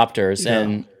the adopters? Yeah.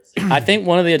 And I think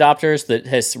one of the adopters that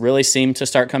has really seemed to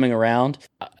start coming around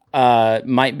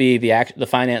might be the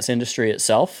finance industry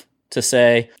itself, to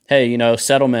say, hey,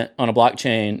 settlement on a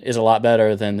blockchain is a lot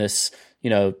better than this,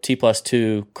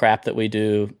 T+2 crap that we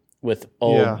do with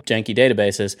old janky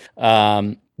databases.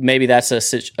 Maybe that's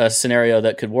a scenario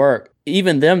that could work.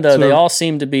 even them though, they all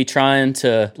seem to be trying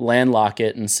to landlock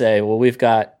it and say, well, we've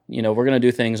got, we're going to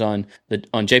do things on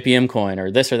JPM coin or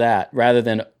this or that, rather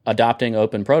than adopting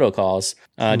open protocols.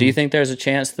 Do you think there's a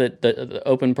chance that the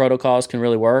open protocols can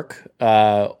really work,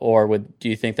 or do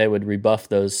you think they would rebuff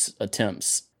those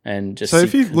attempts and just? So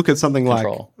if you look at something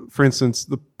control, like, for instance,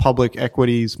 the public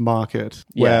equities market,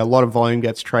 where a lot of volume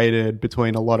gets traded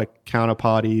between a lot of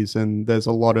counterparties, and there's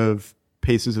a lot of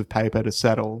pieces of paper to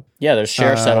settle. Yeah, there's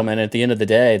share settlement. At the end of the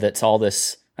day, that's all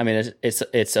this. I mean,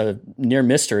 it's a near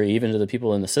mystery even to the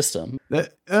people in the system. I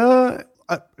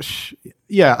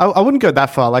wouldn't go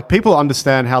that far. Like, people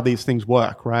understand how these things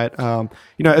work, right?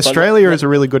 Australia is a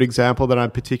really good example that I'm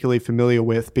particularly familiar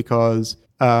with, because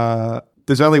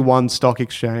there's only one stock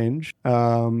exchange.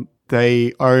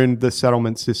 They own the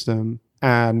settlement system,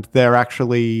 and they're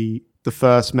actually the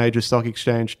first major stock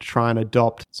exchange to try and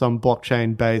adopt some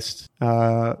blockchain-based,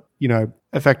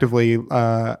 effectively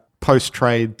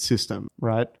post-trade system,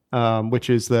 right? Which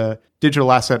is the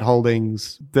digital asset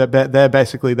holdings. They're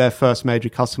basically, their first major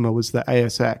customer was the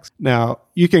ASX. Now,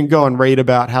 you can go and read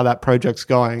about how that project's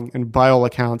going, and by all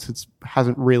accounts, it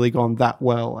hasn't really gone that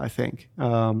well, I think.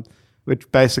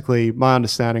 Which basically, my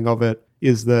understanding of it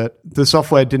is that the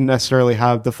software didn't necessarily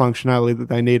have the functionality that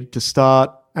they needed to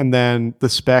start, and then the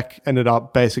spec ended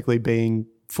up basically being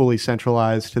fully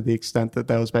centralized to the extent that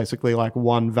there was basically like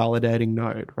one validating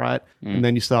node, right? And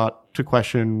then you start to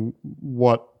question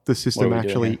what the system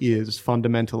actually is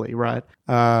fundamentally, right?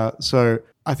 So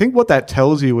I think what that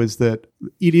tells you is that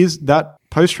it is that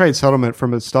post-trade settlement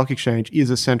from a stock exchange is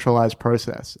a centralized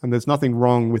process, and there's nothing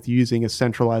wrong with using a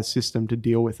centralized system to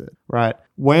deal with it, right?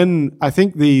 When I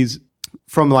think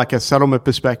from like a settlement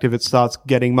perspective, it starts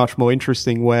getting much more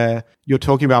interesting, where you're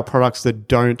talking about products that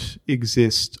don't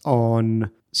exist on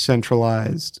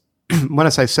centralized. When I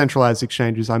say centralized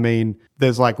exchanges, I mean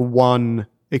there's like one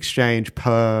exchange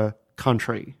per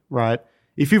country, right?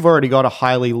 If you've already got a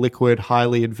highly liquid,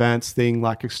 highly advanced thing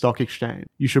like a stock exchange,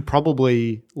 you should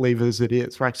probably leave it as it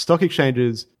is, right? Stock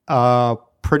exchanges are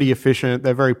pretty efficient.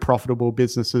 They're very profitable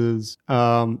businesses.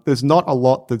 There's not a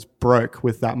lot that's broke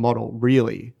with that model,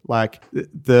 really. Like,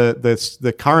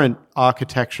 the current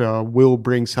architecture will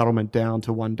bring settlement down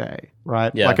to one day,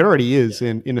 right? Yeah. Like it already is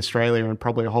in Australia and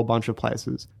probably a whole bunch of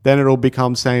places. Then it'll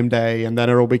become same day, and then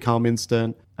it'll become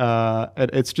instant.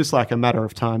 It's just like a matter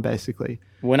of time, basically.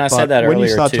 When I said that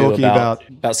earlier too,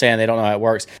 about saying they don't know how it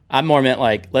works, I more meant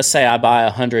like, let's say I buy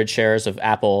 100 shares of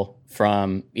Apple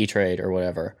from E-Trade or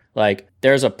whatever. Like,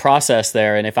 there's a process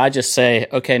there, and if I just say,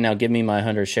 okay, now give me my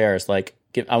 100 shares, like,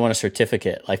 I want a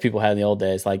certificate like people had in the old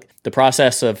days. Like, the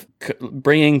process of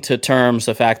bringing to terms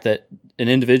the fact that an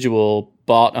individual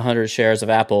bought 100 shares of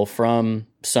Apple from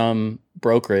some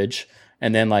brokerage,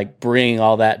 and then like bringing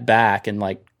all that back and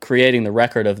like creating the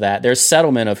record of that. There's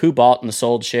settlement of who bought and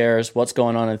sold shares, what's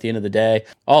going on at the end of the day.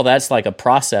 All that's like a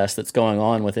process that's going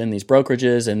on within these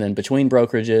brokerages and then between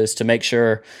brokerages to make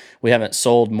sure we haven't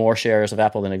sold more shares of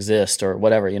Apple than exist or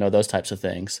whatever, those types of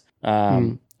things.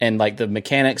 And like the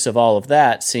mechanics of all of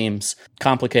that seems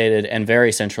complicated and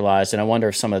very centralized. And I wonder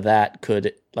if some of that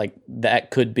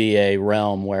could be a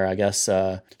realm where I guess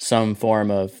some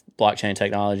form of blockchain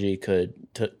technology could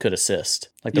assist.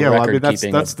 Like the record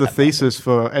keeping. That's the thesis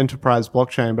for enterprise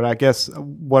blockchain. But I guess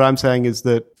what I'm saying is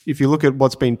that if you look at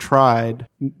what's been tried,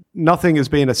 nothing has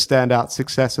been a standout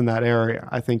success in that area,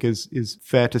 I think is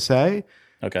fair to say.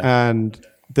 Okay. And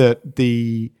that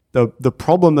the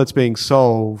problem that's being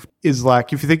solved is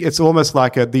like, if you think, it's almost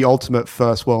like the ultimate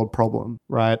first world problem,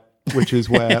 right? Which is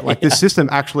where like this system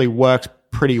actually works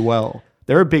pretty well.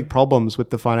 There are big problems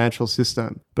with the financial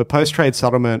system, but post-trade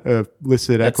settlement of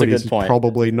listed equities is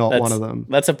probably not one of them.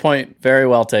 That's a point very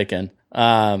well taken.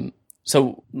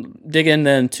 So dig in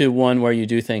then to one where you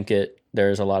do think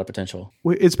there's a lot of potential.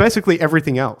 It's basically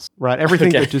everything else, right?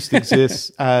 Everything that just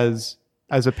exists as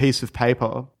a piece of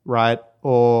paper, right?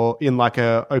 Or in like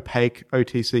a opaque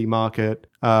OTC market.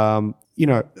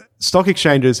 Stock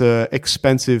exchanges are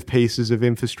expensive pieces of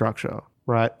infrastructure,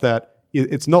 right? That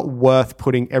it's not worth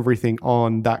putting everything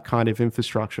on that kind of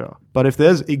infrastructure. But if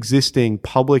there's existing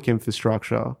public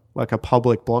infrastructure, like a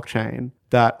public blockchain,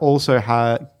 that also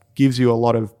gives you a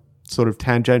lot of sort of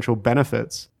tangential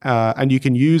benefits, and you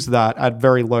can use that at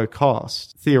very low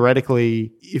cost.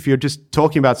 Theoretically, if you're just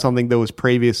talking about something that was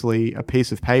previously a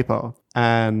piece of paper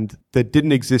and that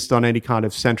didn't exist on any kind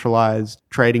of centralized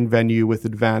trading venue with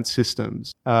advanced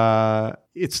systems,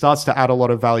 it starts to add a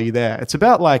lot of value there. It's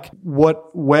about like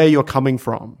where you're coming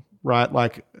from, right?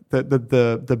 Like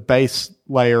the base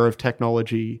layer of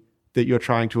technology that you're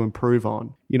trying to improve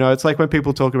on. You know, it's like when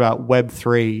people talk about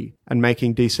Web3 and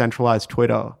making decentralized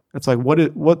Twitter. It's like, what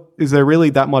is there really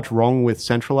that much wrong with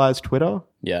centralized Twitter?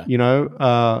 Yeah. You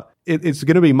know, it's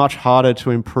going to be much harder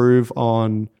to improve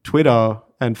on Twitter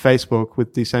and Facebook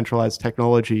with decentralized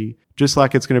technology, just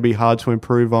like it's going to be hard to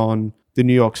improve on the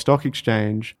New York Stock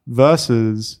Exchange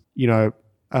versus, you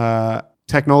know,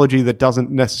 technology that doesn't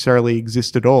necessarily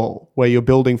exist at all, where you're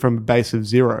building from a base of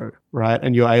zero, right?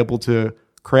 And you're able to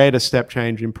create a step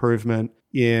change improvement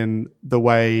in the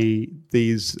way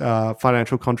these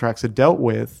financial contracts are dealt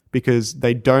with because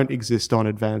they don't exist on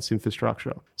advanced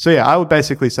infrastructure. So yeah, I would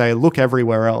basically say look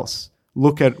everywhere else.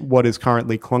 Look at what is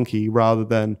currently clunky rather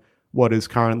than what is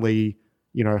currently,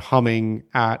 you know, humming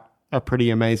at a pretty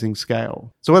amazing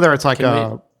scale. So whether it's like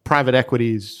private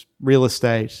equities, real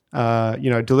estate, you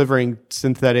know, delivering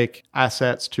synthetic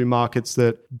assets to markets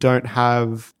that don't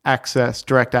have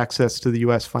direct access to the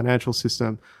US financial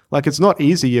system. Like, it's not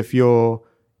easy if you're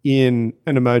in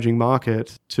an emerging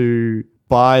market to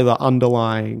buy the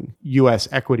underlying US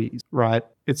equities, right?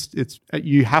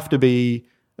 You have to be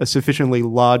a sufficiently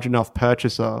large enough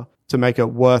purchaser to make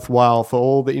it worthwhile for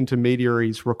all the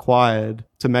intermediaries required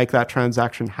to make that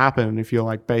transaction happen. If you're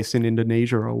like based in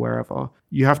Indonesia or wherever,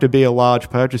 you have to be a large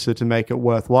purchaser to make it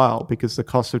worthwhile because the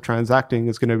cost of transacting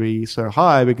is going to be so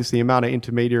high because the amount of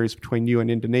intermediaries between you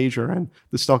and Indonesia and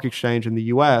the stock exchange in the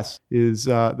US is,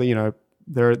 you know,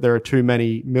 there are too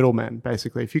many middlemen,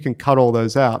 basically. If you can cut all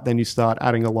those out, then you start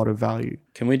adding a lot of value.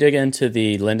 Can we dig into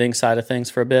the lending side of things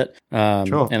for a bit?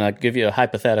 Sure. And I'll give you a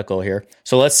hypothetical here.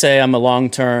 So let's say I'm a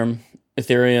long-term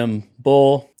Ethereum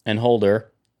bull and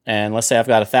holder, and let's say I've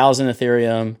got 1,000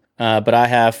 Ethereum, but I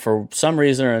have, for some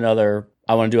reason or another,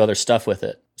 I want to do other stuff with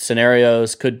it.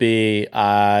 Scenarios could be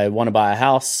I want to buy a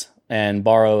house and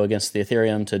borrow against the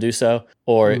Ethereum to do so.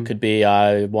 Or it could be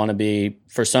I want to be,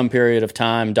 for some period of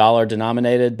time, dollar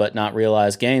denominated, but not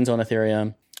realize gains on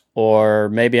Ethereum. Or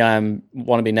maybe I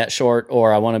want to be net short,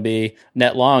 or I want to be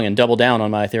net long and double down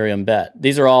on my Ethereum bet.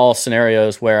 These are all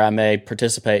scenarios where I may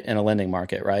participate in a lending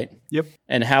market, right? Yep.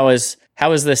 And how is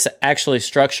this actually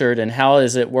structured, and how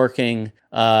is it working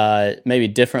maybe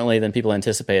differently than people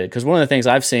anticipated? Because one of the things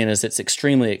I've seen is it's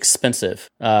extremely expensive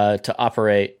to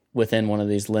operate within one of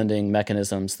these lending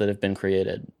mechanisms that have been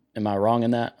created. Am I wrong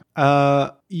in that?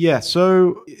 Yeah.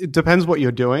 So it depends what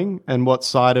you're doing and what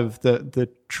side of the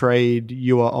trade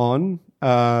you are on.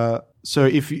 So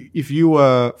if you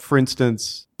were, for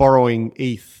instance, borrowing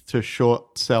ETH to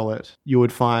short sell it, you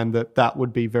would find that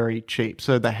would be very cheap.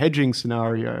 So the hedging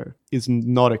scenario is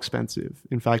not expensive.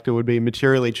 In fact, it would be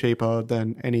materially cheaper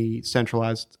than any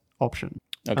centralized option.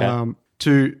 Okay.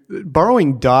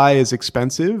 Borrowing DAI is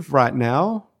expensive right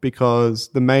now because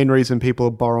the main reason people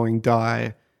are borrowing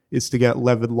DAI is to get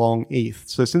levered long ETH.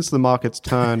 So since the market's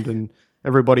turned and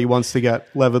everybody wants to get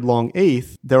levered long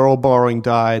ETH, they're all borrowing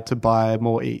DAI to buy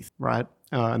more ETH, right?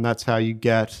 And that's how you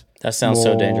get. That sounds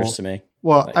so dangerous to me.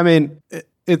 Well, I mean,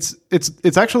 it's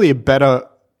actually a better.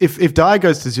 If DAI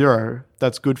goes to zero,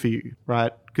 that's good for you,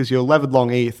 right? Because you're levered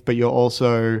long ETH, but you're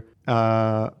also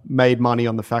made money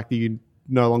on the fact that you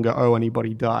no longer owe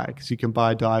anybody DAI because you can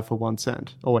buy DAI for 1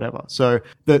 cent or whatever. So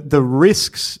the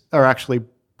risks are actually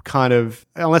kind of,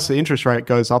 unless the interest rate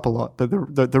goes up a lot, but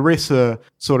the risks are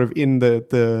sort of in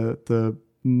the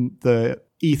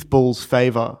ETH bull's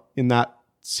favor in that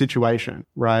situation,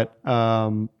 right?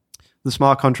 The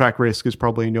smart contract risk is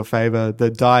probably in your favor. The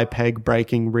DAI peg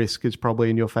breaking risk is probably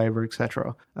in your favor,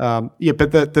 etc. Yeah,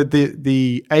 but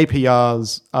the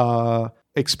APRs are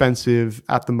expensive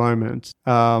at the moment.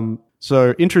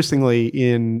 So interestingly,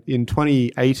 in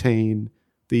 2018,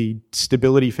 the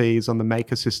stability fees on the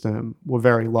Maker system were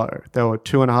very low. They were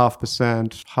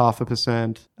 2.5%,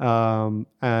 0.5%.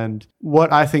 And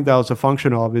what I think that was a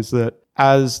function of is that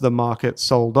as the market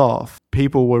sold off,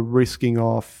 people were risking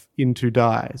off into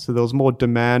DAI. So there was more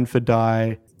demand for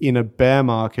DAI in a bear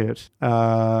market.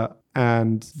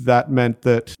 And that meant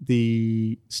that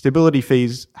the stability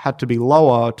fees had to be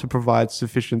lower to provide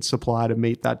sufficient supply to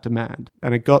meet that demand.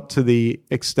 And it got to the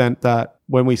extent that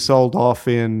when we sold off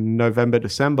in November,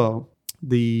 December,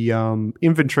 the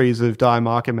inventories of DAI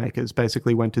market makers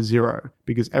basically went to zero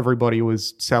because everybody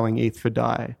was selling ETH for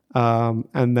DAI.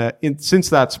 And since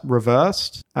that's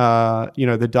reversed,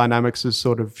 the dynamics has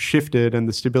sort of shifted and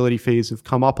the stability fees have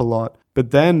come up a lot.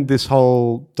 But then this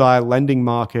whole DAI lending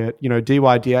market,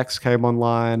 DYDX came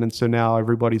online, and so now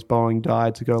everybody's borrowing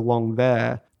DAI to go long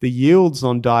there. The yields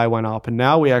on DAI went up, and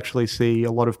now we actually see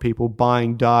a lot of people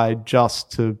buying DAI just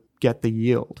to get the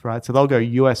yield, right? So they'll go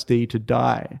USD to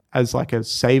DAI as like a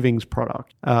savings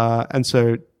product. And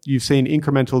so you've seen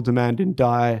incremental demand in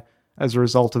DAI as a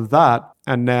result of that.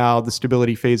 And now the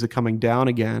stability fees are coming down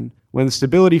again. When the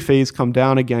stability fees come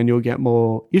down again, you'll get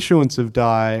more issuance of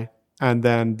DAI, and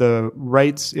then the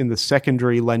rates in the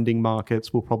secondary lending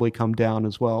markets will probably come down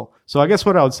as well. So I guess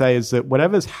what I would say is that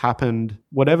whatever's happened,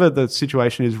 whatever the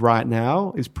situation is right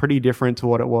now, is pretty different to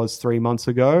what it was 3 months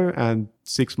ago and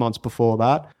 6 months before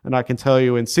that. And I can tell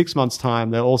you in 6 months' time,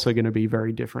 they're also going to be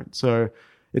very different. So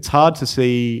it's hard to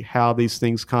see how these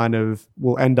things kind of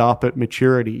will end up at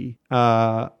maturity.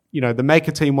 The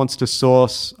Maker team wants to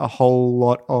source a whole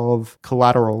lot of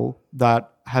collateral that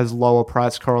has lower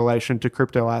price correlation to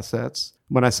crypto assets.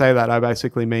 When I say that, I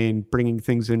basically mean bringing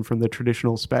things in from the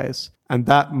traditional space. And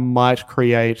that might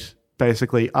create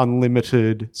basically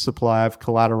unlimited supply of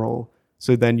collateral.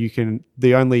 So then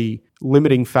the only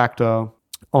limiting factor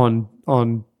on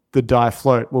the DAI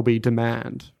float will be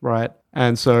demand, right?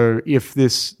 And so if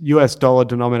this US dollar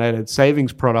denominated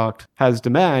savings product has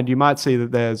demand, you might see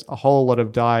that there's a whole lot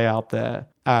of DAI out there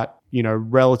at,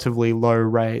 relatively low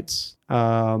rates.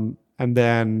 And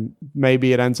then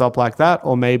maybe it ends up like that,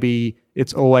 or maybe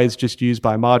it's always just used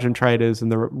by margin traders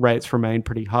and the rates remain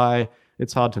pretty high.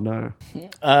 It's hard to know.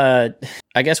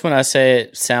 I guess when I say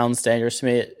it sounds dangerous to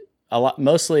me,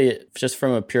 mostly just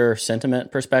from a pure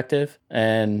sentiment perspective.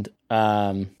 And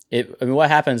what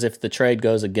happens if the trade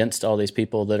goes against all these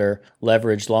people that are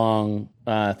leveraged long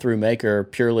through Maker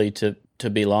purely to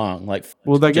be long?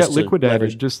 They get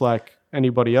liquidated just like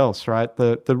anybody else, right?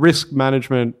 The risk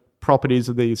management properties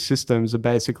of these systems are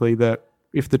basically that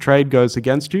if the trade goes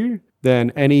against you,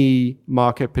 then any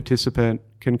market participant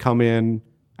can come in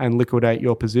and liquidate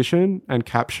your position and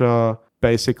capture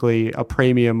basically a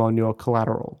premium on your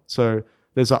collateral. So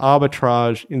there's an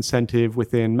arbitrage incentive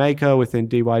within Maker, within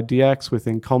DYDX,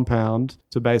 within Compound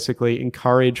to basically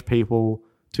encourage people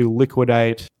to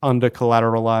liquidate under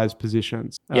collateralized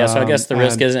positions. Yeah, so I guess the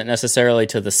risk isn't necessarily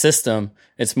to the system,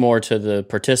 it's more to the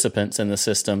participants in the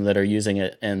system that are using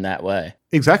it in that way.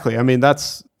 Exactly. I mean,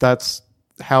 that's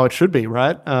how it should be,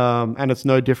 right? And it's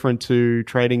no different to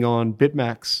trading on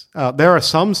BitMEX. There are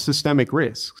some systemic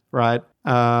risks, right?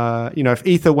 If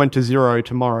Ether went to zero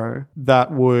tomorrow,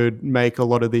 that would make a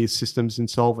lot of these systems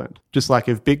insolvent. Just like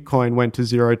if Bitcoin went to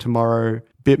zero tomorrow,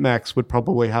 BitMEX would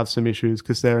probably have some issues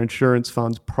because their insurance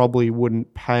funds probably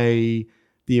wouldn't pay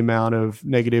the amount of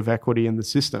negative equity in the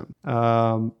system.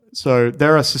 So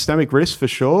there are systemic risks for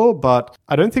sure, but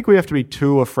I don't think we have to be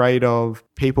too afraid of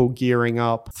people gearing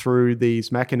up through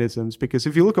these mechanisms, because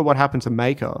if you look at what happened to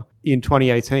Maker in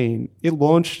 2018, it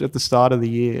launched at the start of the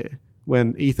year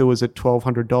when Ether was at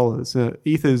 $1,200.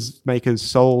 Ether's Maker's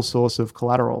sole source of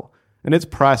collateral, and its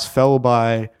price fell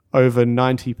by over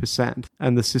 90%,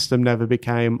 and the system never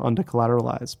became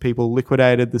under-collateralized. People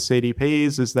liquidated the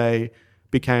CDPs as they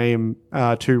became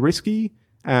too risky,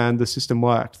 and the system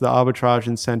worked. The arbitrage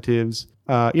incentives,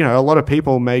 a lot of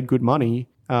people made good money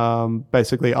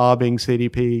basically arbing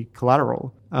CDP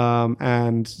collateral.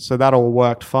 And so that all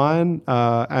worked fine.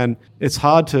 And it's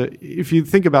hard to, if you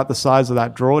think about the size of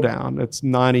that drawdown, it's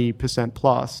 90%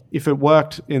 plus. If it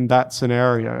worked in that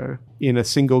scenario in a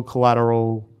single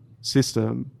collateral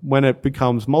system, when it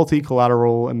becomes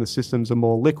multi-collateral and the systems are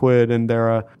more liquid and there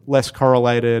are less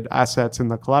correlated assets in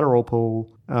the collateral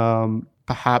pool,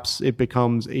 perhaps it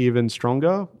becomes even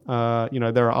stronger. There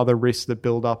are other risks that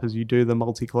build up as you do the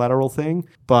multi-collateral thing,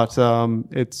 but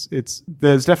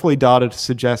there's definitely data to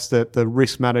suggest that the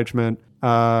risk management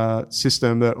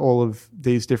system that all of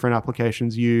these different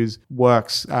applications use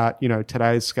works at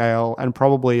today's scale and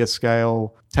probably a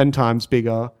scale 10 times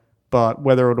bigger. But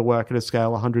whether it'll work at a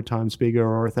scale 100 times bigger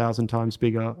or 1,000 times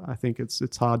bigger, I think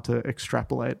it's hard to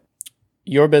extrapolate.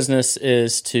 Your business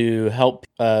is to help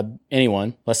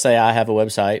anyone. Let's say I have a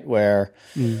website where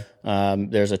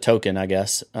there's a token, I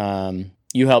guess.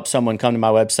 You help someone come to my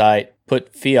website,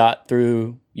 put fiat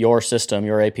through your system,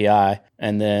 your API,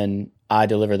 and then I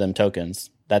deliver them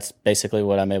tokens. That's basically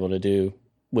what I'm able to do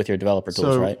with your developer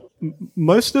tools, right?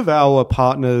 Most of our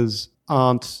partners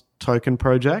aren't token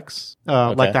projects.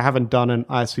 Like they haven't done an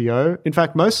ICO. In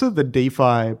fact, most of the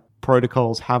DeFi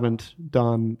protocols haven't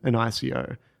done an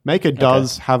ICO. Maker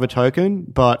does have a token,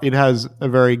 but it has a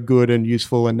very good and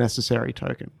useful and necessary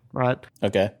token, right?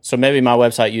 Okay. So maybe my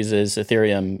website uses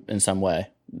Ethereum in some way.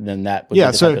 Then that would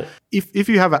be so if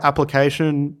you have an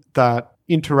application that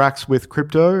interacts with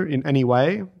crypto in any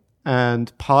way,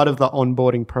 and part of the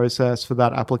onboarding process for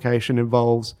that application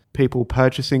involves people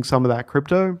purchasing some of that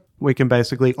crypto, we can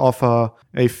basically offer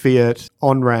a fiat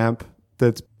on-ramp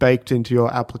that's baked into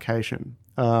your application.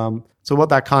 So what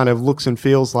that kind of looks and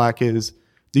feels like is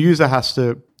the user has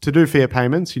to do fiat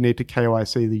payments, you need to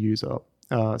KYC the user.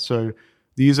 So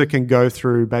the user can go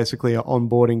through basically an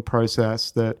onboarding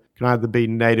process that can either be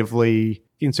natively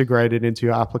integrated into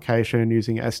your application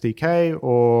using SDK,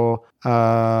 or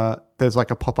there's like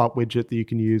a pop-up widget that you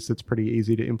can use that's pretty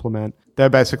easy to implement. They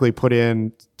basically put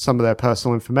in some of their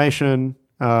personal information.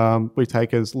 We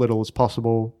take as little as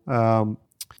possible.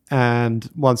 And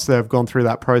once they've gone through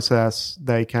that process,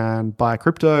 they can buy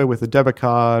crypto with a debit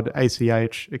card,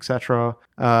 ACH, etc.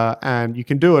 And you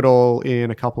can do it all in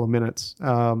a couple of minutes.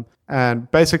 And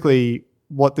basically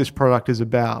what this product is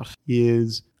about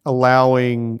is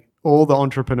allowing all the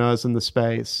entrepreneurs in the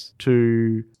space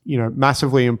to,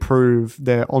 massively improve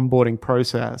their onboarding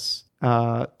process,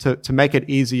 to make it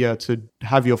easier to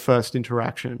have your first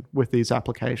interaction with these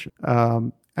applications.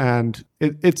 And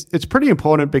it's pretty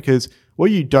important, because what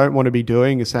you don't want to be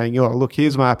doing is saying, oh, look,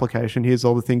 here's my application, here's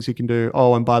all the things you can do.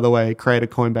 Oh, and by the way, create a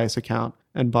Coinbase account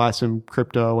and buy some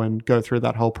crypto and go through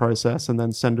that whole process and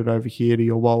then send it over here to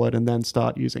your wallet and then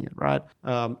start using it, right?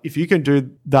 If you can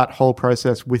do that whole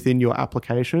process within your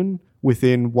application,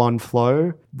 within one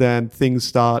flow, then things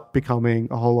start becoming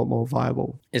a whole lot more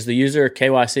viable. Is the user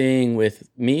KYCing with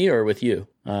me or with you?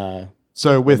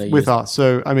 So with us.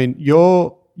 So, I mean,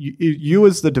 you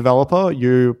as the developer,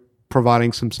 you're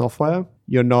providing some software.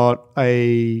 You're not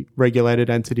a regulated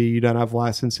entity. You don't have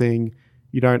licensing.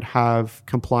 You don't have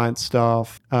compliance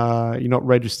staff. You're not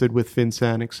registered with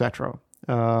FinCEN, etc.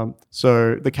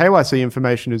 So the KYC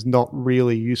information is not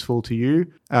really useful to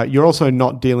you. You're also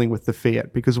not dealing with the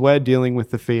fiat, because we're dealing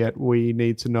with the fiat. We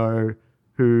need to know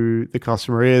who the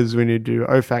customer is. We need to do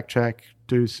OFAC check,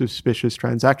 do suspicious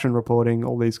transaction reporting,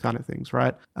 all these kind of things,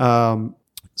 right?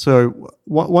 So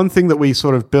one thing that we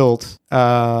sort of built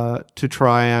to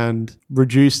try and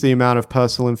reduce the amount of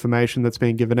personal information that's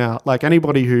being given out, like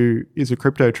anybody who is a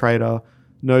crypto trader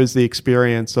knows the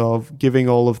experience of giving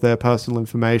all of their personal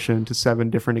information to 7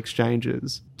 different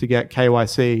exchanges to get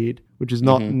KYC'd, which is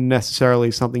not necessarily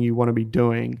something you want to be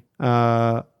doing.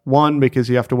 One, because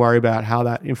you have to worry about how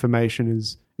that information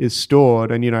is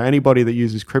stored. And, anybody that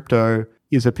uses crypto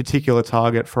is a particular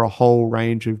target for a whole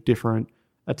range of different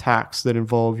attacks that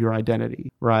involve your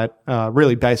identity, right?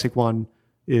 Really basic one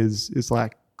is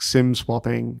like SIM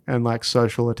swapping and like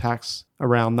social attacks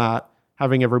around that.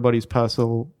 Having everybody's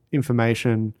personal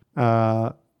information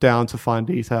down to fine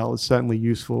detail is certainly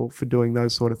useful for doing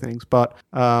those sort of things. But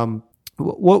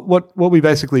what we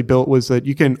basically built was that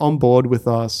you can onboard with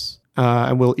us,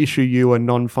 and we'll issue you a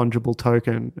non-fungible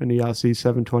token, an ERC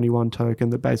 721 token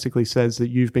that basically says that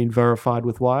you've been verified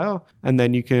with Wire, and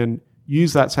then you can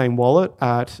use that same wallet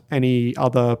at any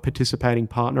other participating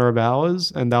partner of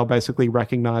ours, and they'll basically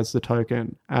recognize the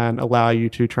token and allow you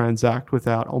to transact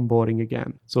without onboarding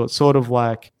again. So it's sort of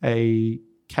like a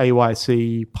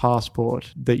KYC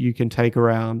passport that you can take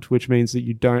around, which means that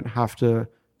you don't have to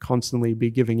constantly be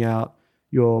giving out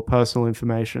your personal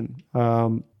information.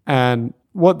 And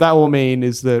what that will mean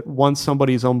is that once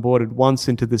somebody's onboarded once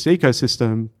into this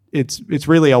ecosystem, it's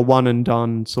really a one and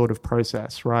done sort of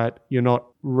process, right? You're not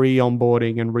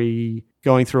re-onboarding and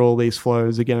going through all these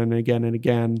flows again and again and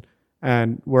again.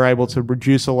 And we're able to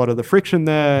reduce a lot of the friction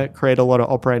there, create a lot of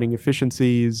operating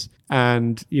efficiencies,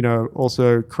 and,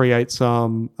 also create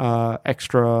some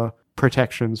extra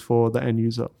protections for the end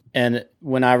user. And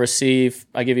when I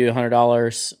give you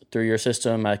 $100 through your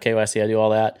system, I KYC, I do all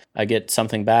that, I get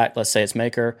something back. Let's say it's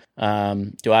Maker.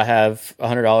 Do I have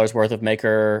 $100 worth of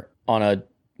Maker on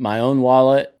my own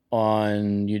wallet,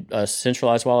 on a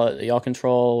centralized wallet that y'all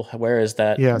control? Where is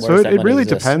that? Yeah, so it really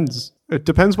depends. It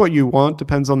depends what you want,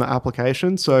 depends on the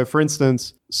application. So for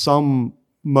instance, some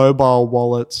mobile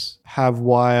wallets have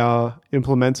Wire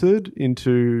implemented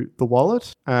into the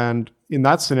wallet. And in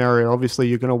that scenario, obviously,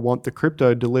 you're going to want the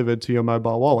crypto delivered to your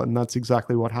mobile wallet. And that's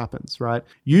exactly what happens, right?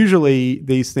 Usually,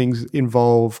 these things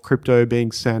involve crypto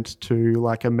being sent to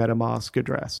like a MetaMask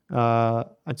address.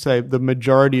 I'd say the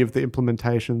majority of the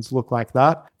implementations look like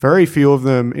that. Very few of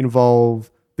them involve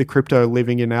the crypto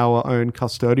living in our own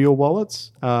custodial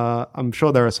wallets. I'm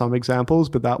sure there are some examples,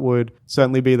 but that would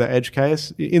certainly be the edge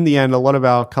case. In the end, a lot of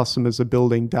our customers are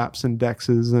building dApps and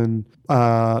DEXs and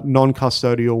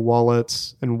non-custodial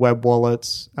wallets and web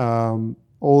wallets,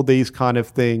 all these kind of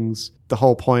things. The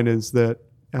whole point is that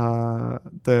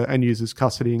the end user's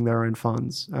custodying their own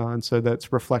funds. And so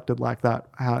that's reflected like that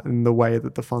in the way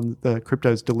that the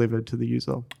crypto is delivered to the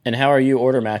user. And how are you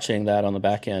order matching that on the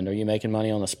back end? Are you making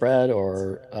money on the spread,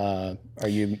 or are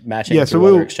you matching through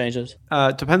other exchanges?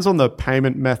 Depends on the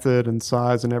payment method and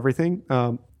size and everything.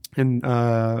 And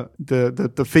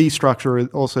the fee structure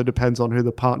also depends on who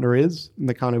the partner is and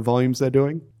the kind of volumes they're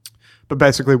doing. But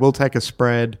basically, we'll take a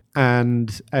spread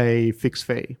and a fixed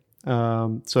fee.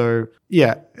 So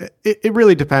yeah, it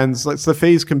really depends. Like, so the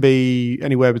fees can be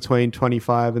anywhere between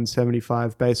 25 and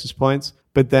 75 basis points.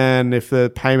 But then if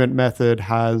the payment method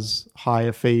has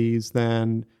higher fees,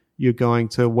 then you're going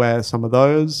to wear some of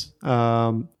those.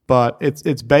 But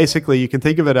it's basically, you can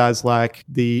think of it as like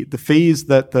the fees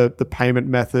that the payment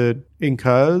method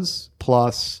incurs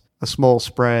plus a small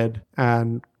spread,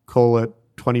 and call it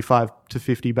 25 to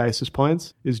 50 basis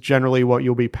points is generally what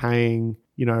you'll be paying,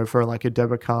 for like a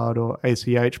debit card or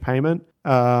ACH payment.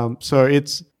 So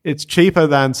it's cheaper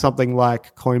than something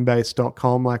like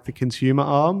Coinbase.com, like the consumer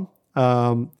arm.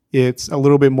 It's a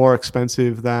little bit more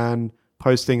expensive than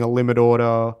posting a limit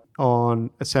order on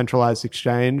a centralized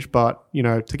exchange, but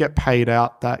to get paid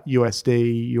out that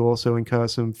USD, you also incur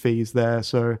some fees there.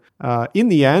 So in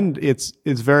the end, it's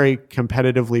very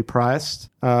competitively priced,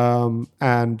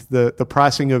 and the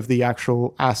pricing of the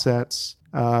actual assets,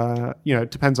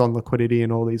 it depends on liquidity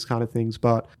and all these kind of things.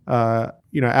 But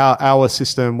our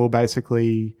system will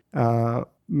basically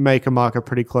make a market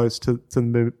pretty close to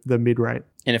the mid rate.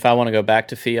 And if I want to go back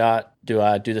to fiat, do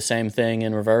I do the same thing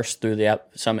in reverse through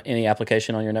any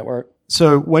application on your network?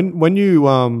 So when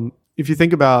you if you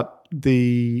think about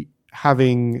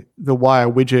having the Wire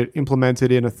widget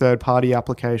implemented in a third-party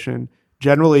application,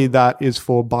 generally that is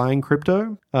for buying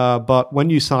crypto. But when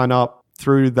you sign up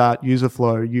through that user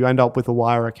flow, you end up with a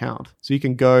Wire account. So you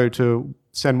can go to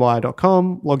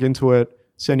sendwire.com, log into it,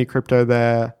 send your crypto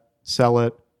there, sell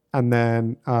it, and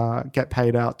then get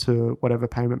paid out to whatever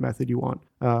payment method you want.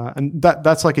 And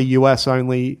that's like a US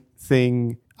only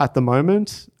thing at the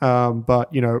moment, but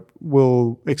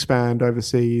we'll expand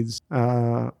overseas.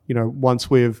 Once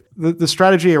the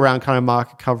strategy around kind of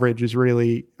market coverage is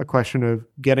really a question of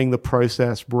getting the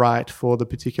process right for the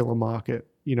particular market.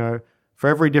 For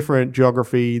every different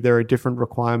geography, there are different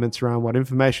requirements around what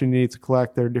information you need to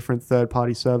collect. There are different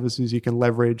third-party services you can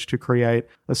leverage to create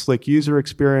a slick user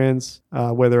experience,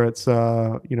 whether it's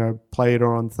Plaid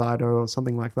or on Thido or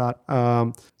something like that.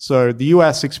 So the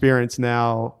US experience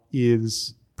now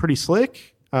is pretty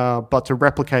slick, but to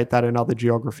replicate that in other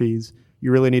geographies,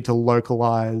 you really need to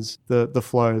localize the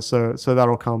flow. So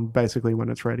that'll come basically when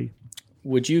it's ready.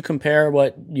 Would you compare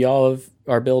what y'all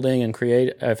are building and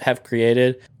have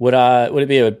created? Would it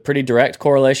be a pretty direct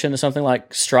correlation to something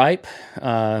like Stripe?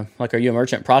 Like, are you a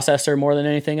merchant processor more than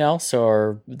anything else,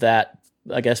 or that,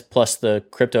 I guess, plus the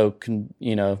crypto,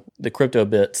 the crypto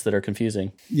bits that are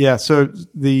confusing? Yeah. So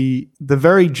the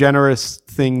very generous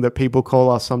thing that people call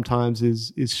us sometimes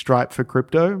is Stripe for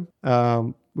crypto.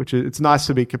 Which it's nice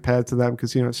to be compared to them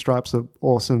because, Stripe's an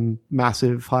awesome,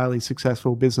 massive, highly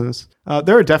successful business.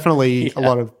 There are definitely a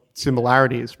lot of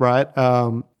similarities, right?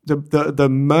 The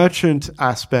merchant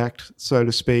aspect, so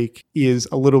to speak, is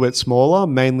a little bit smaller,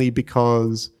 mainly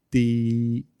because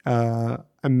the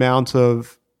amount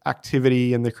of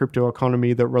activity in the crypto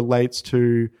economy that relates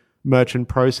to merchant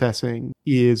processing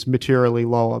is materially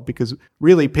lower, because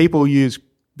really people use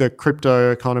the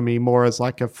crypto economy more as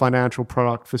like a financial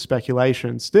product for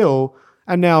speculation still,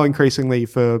 and now increasingly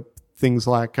for things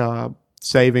like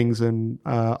savings and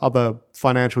other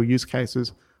financial use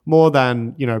cases, more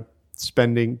than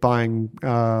buying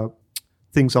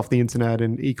things off the internet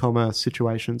in e-commerce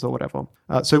situations or whatever.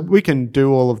 So we can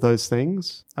do all of those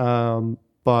things,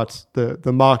 but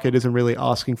the market isn't really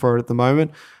asking for it at the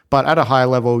moment. But at a high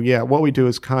level, yeah, what we do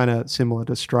is kind of similar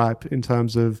to Stripe in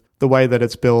terms of the way that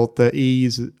it's built, the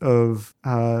ease of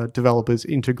developers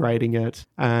integrating it.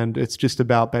 And it's just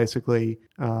about basically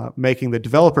making the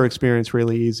developer experience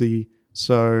really easy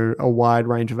so a wide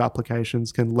range of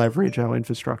applications can leverage our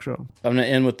infrastructure. I'm going to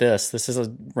end with this. This is a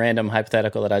random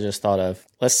hypothetical that I just thought of.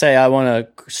 Let's say I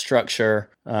want to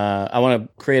I want to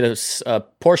create a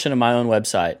portion of my own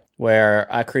website where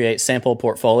I create sample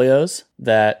portfolios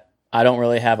that I don't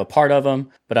really have a part of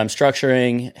them, but I'm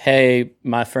structuring, hey,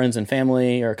 my friends and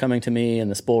family are coming to me in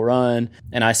this bull run,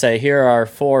 and I say, here are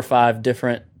 4 or 5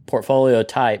 different portfolio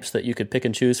types that you could pick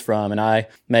and choose from, and I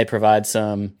may provide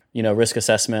some, risk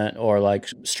assessment or like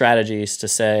strategies to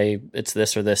say it's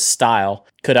this or this style.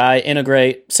 Could I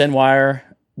integrate SendWire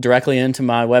directly into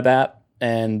my web app,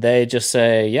 and they just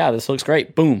say, yeah, this looks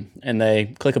great, boom, and they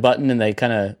click a button and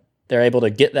they're able to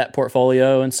get that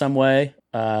portfolio in some way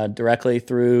directly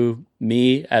through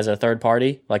me as a third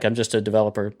party? Like, I'm just a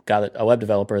web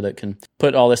developer that can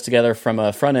put all this together from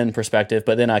a front end perspective,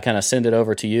 but then I kind of send it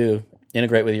over to you,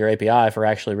 integrate with your API for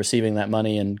actually receiving that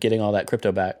money and getting all that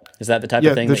crypto back. Is that the type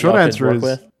of thing that y'all could work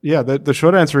with? Yeah, the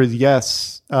short answer is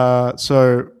yes.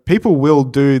 So people will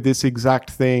do this exact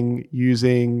thing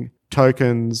using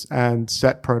tokens and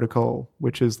Set protocol,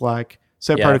 which is like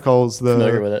Set protocol's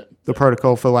the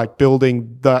protocol for like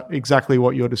building that exactly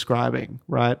what you're describing,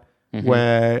 right?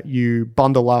 where you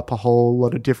bundle up a whole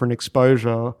lot of different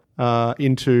exposure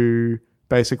into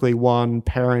basically one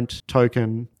parent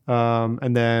token,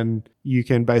 and then you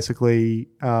can basically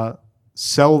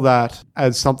sell that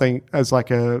as something, as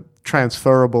like a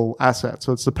transferable asset.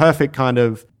 So it's the perfect kind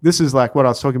of, this is like what I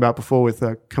was talking about before with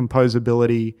the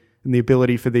composability and the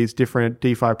ability for these different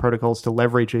DeFi protocols to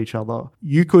leverage each other.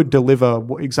 You could deliver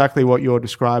exactly what you're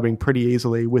describing pretty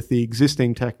easily with the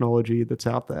existing technology that's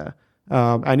out there.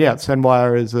 And yeah,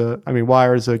 SendWire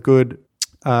Wire is a good,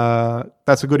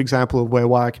 that's a good example of where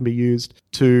Wire can be used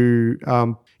to,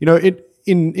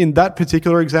 in that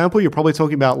particular example, you're probably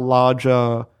talking about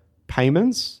larger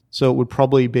payments. So it would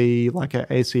probably be like an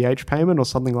ACH payment or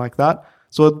something like that.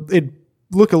 So it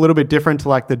look a little bit different to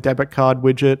like the debit card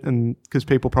widget, and because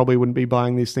people probably wouldn't be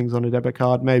buying these things on a debit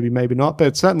card, maybe not, but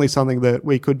it's certainly something that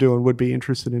we could do and would be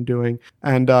interested in doing.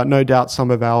 And no doubt some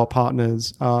of our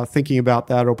partners are thinking about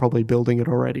that or probably building it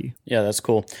already. Yeah, that's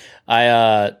cool.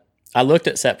 I looked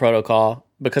at Set Protocol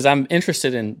because I'm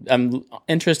interested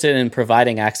in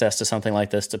providing access to something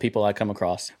like this to people I come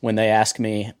across when they ask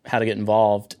me how to get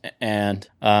involved, and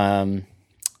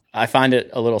I find it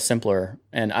a little simpler.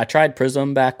 And I tried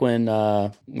Prism back when,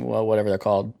 whatever they're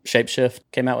called, Shapeshift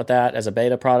came out with that as a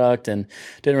beta product, and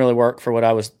didn't really work for what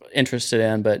I was interested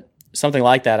in. But something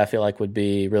like that, I feel like would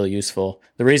be really useful.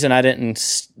 The reason I didn't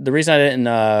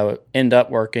end up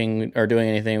working or doing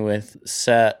anything with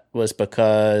Set was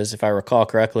because, if I recall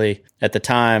correctly, at the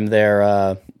time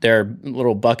their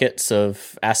little buckets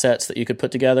of assets that you could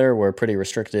put together were pretty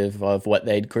restrictive of what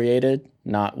they'd created,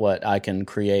 not what I can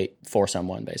create for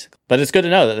someone, basically. But it's good to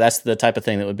know that that's the type of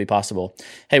thing that would be possible.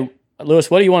 Hey, Lewis,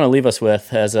 what do you want to leave us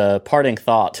with as a parting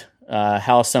thought?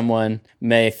 How someone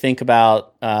may think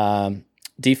about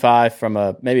DeFi from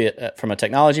a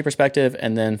technology perspective,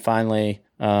 and then finally,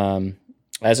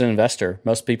 as an investor.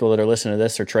 Most people that are listening to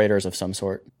this are traders of some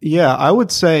sort. Yeah, I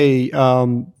would say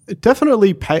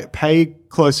definitely pay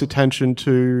close attention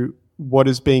to what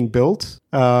is being built.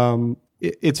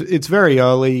 It's very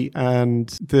early, and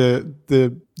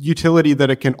the utility that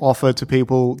it can offer to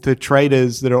people, to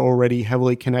traders that are already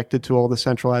heavily connected to all the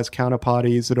centralized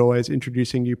counterparties that are always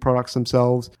introducing new products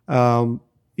themselves,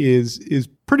 is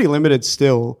pretty limited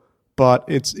still, but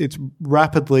it's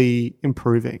rapidly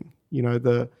improving.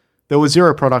 There were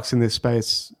 0 products in this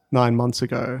space 9 months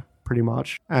ago, pretty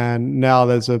much, and now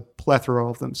there's a plethora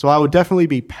of them. So I would definitely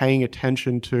be paying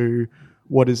attention to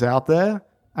what is out there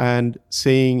and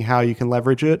seeing how you can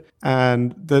leverage it.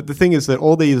 And the thing is that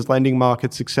all these lending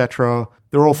markets, etc.,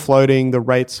 they're all floating. The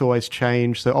rates always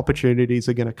change, so opportunities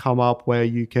are going to come up where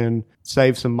you can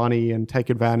save some money and take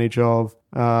advantage of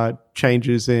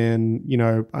changes in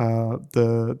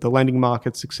the lending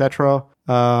markets, etc.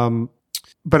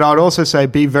 But I'd also say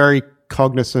be very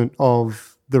cognizant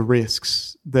of the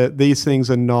risks, that these things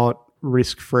are not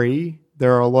risk-free.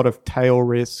 There are a lot of tail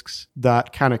risks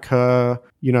that can occur.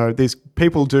 These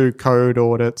people do code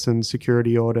audits and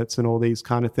security audits and all these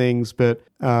kind of things, but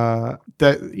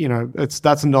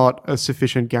that's not a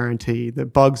sufficient guarantee.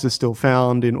 That bugs are still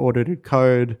found in audited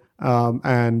code,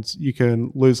 and you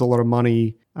can lose a lot of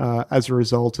money as a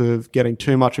result of getting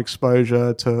too much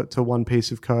exposure to one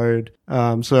piece of code.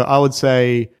 So I would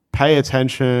say pay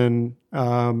attention,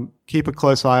 keep a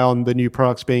close eye on the new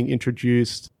products being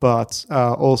introduced, but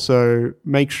also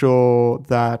make sure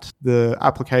that the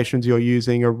applications you're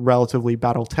using are relatively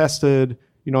battle tested.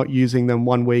 You're not using them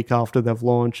 1 week after they've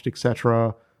launched,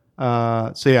 etc.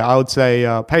 So yeah, I would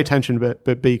say pay attention,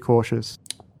 but be cautious.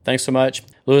 Thanks so much,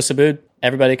 Lewis Abboud.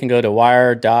 Everybody can go to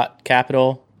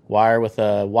wire.capital, wire with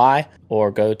a Y,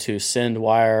 or go to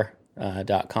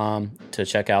sendwire.com to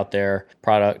check out their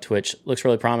product, which looks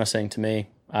really promising to me.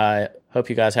 I hope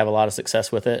you guys have a lot of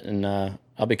success with it, and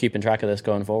I'll be keeping track of this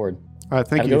going forward. All right,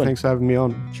 thank you. Thanks for having me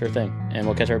on. Sure thing. And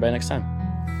we'll catch everybody next time.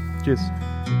 Cheers.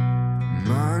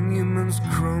 Monuments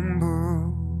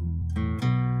crumble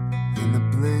in the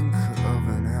blink of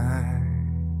an eye.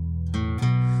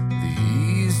 The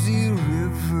easy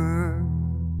river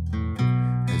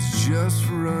has just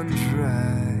run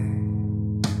dry.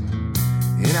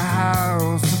 In a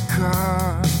house of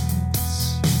cards,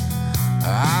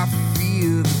 I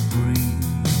feel the breeze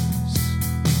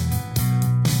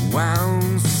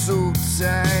wound so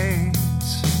tight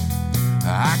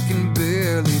I can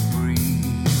barely